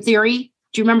weapon theory?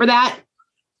 Do you remember that?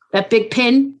 That big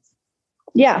pin?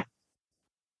 Yeah.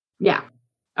 Yeah.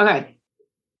 Okay.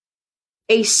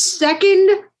 A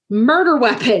second murder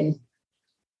weapon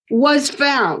was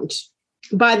found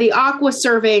by the Aqua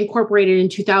Survey Incorporated in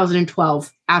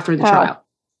 2012 after the trial.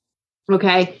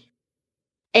 Okay.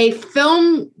 A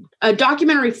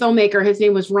documentary filmmaker, his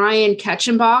name was Ryan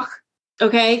Ketchenbach.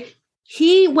 Okay.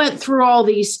 He went through all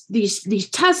these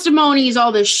testimonies,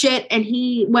 all this shit, and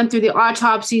he went through the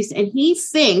autopsies, and he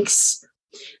thinks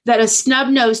that a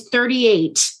snub-nosed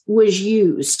 38 was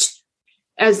used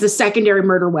as the secondary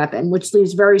murder weapon, which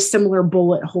leaves very similar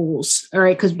bullet holes. All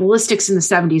right. Because ballistics in the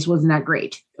 70s wasn't that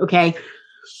great. Okay.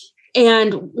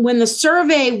 And when the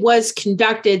survey was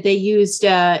conducted, they used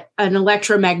an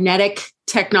electromagnetic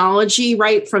technology,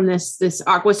 right, from this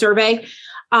Aqua survey.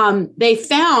 They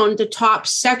found the top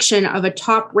section of the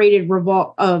top rate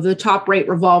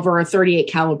revolver, a 38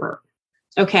 caliber.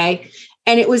 Okay.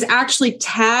 And it was actually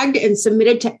tagged and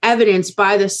submitted to evidence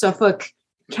by the Suffolk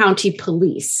County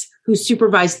Police, who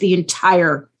supervised the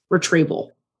entire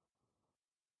retrieval.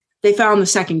 They found the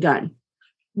second gun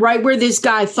right where this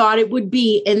guy thought it would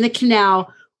be, in the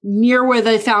canal near where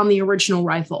they found the original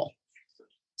rifle.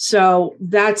 So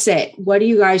that's it. What do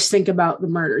you guys think about the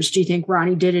murders? Do you think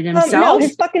Ronnie did it himself? No,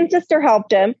 his fucking sister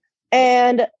helped him,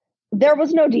 and there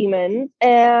was no demons,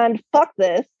 and fuck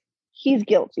this, he's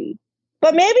guilty.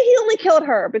 But maybe he only killed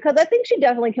her, because I think she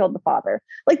definitely killed the father.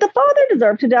 Like, the father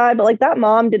deserved to die, but like that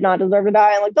mom did not deserve to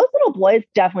die, and like those little boys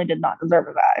definitely did not deserve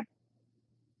to die.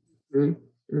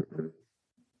 Mm-hmm.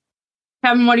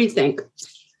 Kevin, what do you think?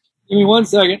 Give me 1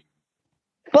 second.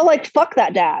 But like, fuck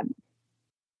that dad.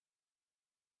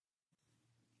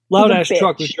 Loud ass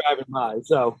truck was driving by,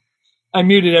 so I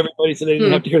muted everybody so they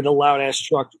didn't have to hear the loud ass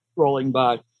truck rolling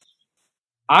by.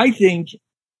 I think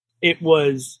it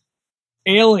was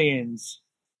aliens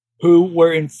who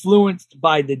were influenced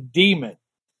by the demon.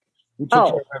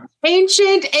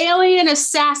 Ancient alien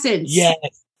assassins. Yes.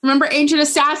 Remember ancient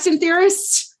assassin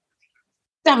theorists?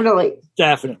 Definitely.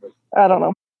 I don't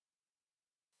know.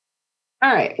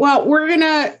 All right. Well, we're going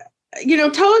to,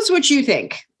 tell us what you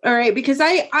think. All right. Because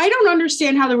I don't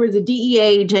understand how there was a DEA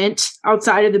agent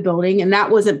outside of the building and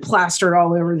that wasn't plastered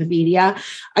all over the media.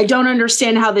 I don't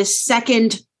understand how this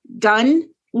second gun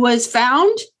was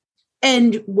found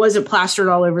and wasn't plastered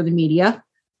all over the media.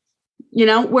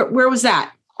 Where was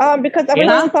that? Because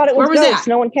everyone thought it was ghosts.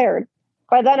 No one cared.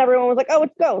 By then, everyone was like, oh,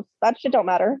 it's ghosts. That shit don't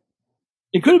matter.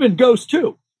 It could have been ghosts,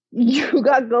 too. You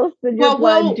got ghosts in your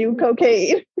blood, do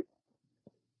cocaine.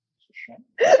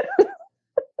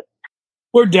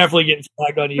 We're definitely getting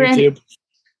flagged on YouTube.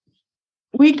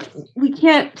 We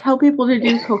can't tell people to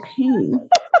do cocaine.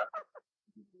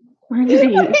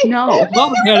 No.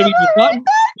 Mom Academy does not.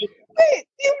 Wait,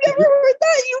 you've never heard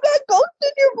that? You got ghosts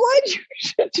in your blood. You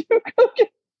should do cocaine.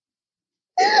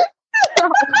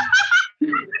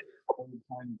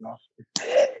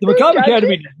 The Macabre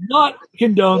Academy does not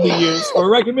condone the use or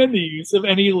recommend the use of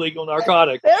any illegal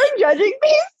narcotic. They're judging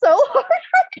me so hard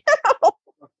right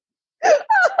now.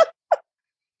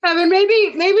 Kevin, maybe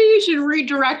you should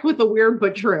redirect with a weird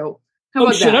but true. How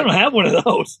about shit, that? I don't have one of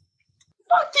those.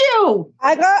 Fuck you!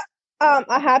 I got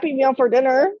a Happy Meal for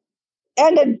dinner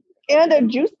and a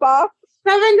juice box.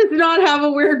 Kevin does not have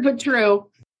a weird but true.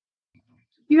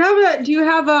 Do you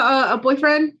have a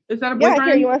boyfriend? Is that a boyfriend? Yeah,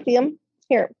 here, you want to see him?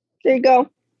 Here, there you go.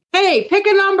 Hey, pick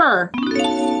a number.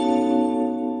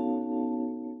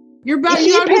 You gotta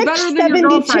be better than 72. Your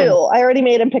girlfriend. I already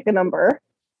made him pick a number.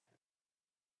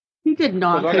 He did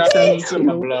not pick 72.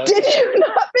 Did you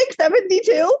not pick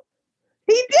 72?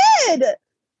 He did.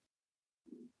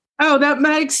 Oh, that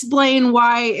might explain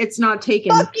why it's not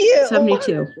taken. Fuck you.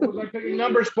 72. What was I picking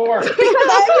numbers for? Because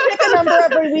I have to pick a number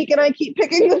every week and I keep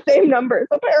picking the same numbers,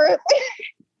 apparently.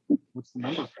 What's the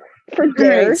number For All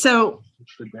dare. right, so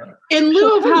What's the dare? in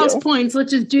lieu of Sure house do. points,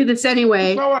 let's just do this anyway.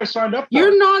 That's not what I signed up for.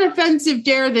 Your non-offensive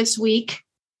dare this week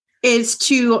is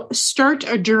to start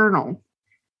a journal.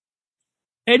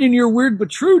 And in your weird but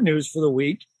true news for the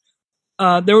week,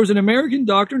 there was an American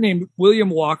doctor named William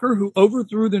Walker who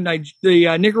overthrew the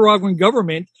Nicaraguan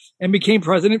government and became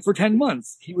president for 10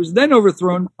 months. He was then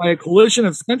overthrown by a coalition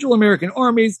of Central American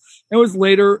armies and was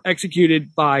later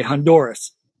executed by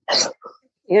Honduras.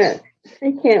 Yeah,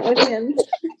 I can't with him.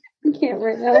 I can't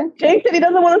right now. Jake said he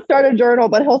doesn't want to start a journal,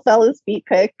 but he'll sell his feet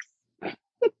pics.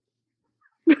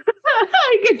 You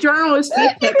can journal his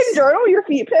feet You pics. can journal your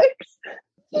feet pics.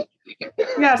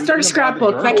 Yeah, start a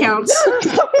scrapbook. That counts.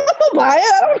 I'll buy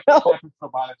it. I don't know. Still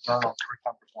buy a journal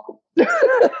for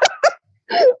 10%.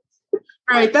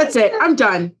 All right, that's it. I'm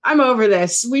done. I'm over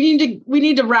this. We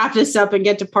need to wrap this up and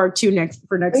get to part 2 next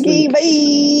Okay, week.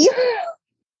 bye.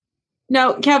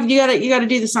 No, Kev, you gotta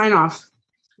do the sign off.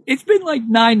 It's been like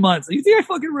 9 months. You think I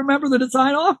fucking remember the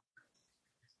sign off?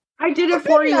 I did it It's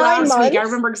for been you 9 last week. I months.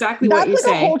 remember exactly That's what you like a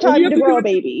say. whole Well, time you have to to grow do a it-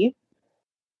 baby.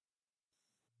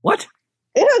 What?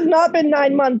 It has not been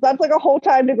 9 months. That's like a whole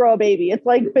time to grow a baby. It's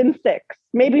like been 6,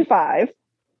 maybe 5.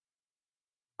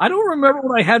 I don't remember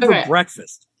what I had Okay. for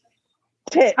breakfast.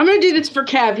 Tit. I'm gonna do this for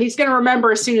Kev. He's gonna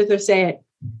remember as soon as I say it.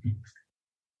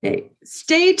 Okay.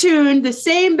 Stay tuned. The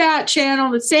same Bat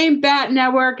channel, the same Bat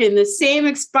network, and the same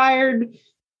expired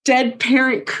dead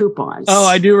parent coupons. Oh,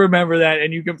 I do remember that,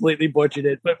 and you completely butchered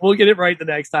it, but we'll get it right the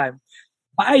next time.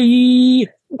 Bye.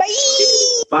 Bye.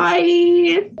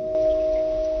 Bye.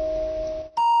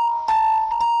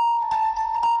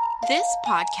 This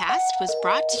podcast was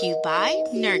brought to you by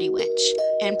Nerdy Witch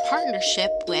in partnership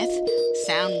with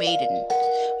Sound Maiden.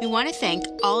 We want to thank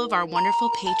all of our wonderful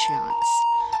Patreons.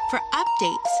 For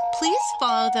updates, please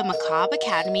follow the Macabre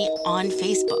Academy on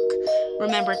Facebook.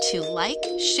 Remember to like,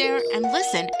 share, and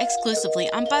listen exclusively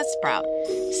on Buzzsprout.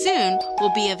 Soon,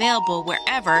 we'll be available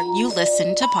wherever you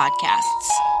listen to podcasts.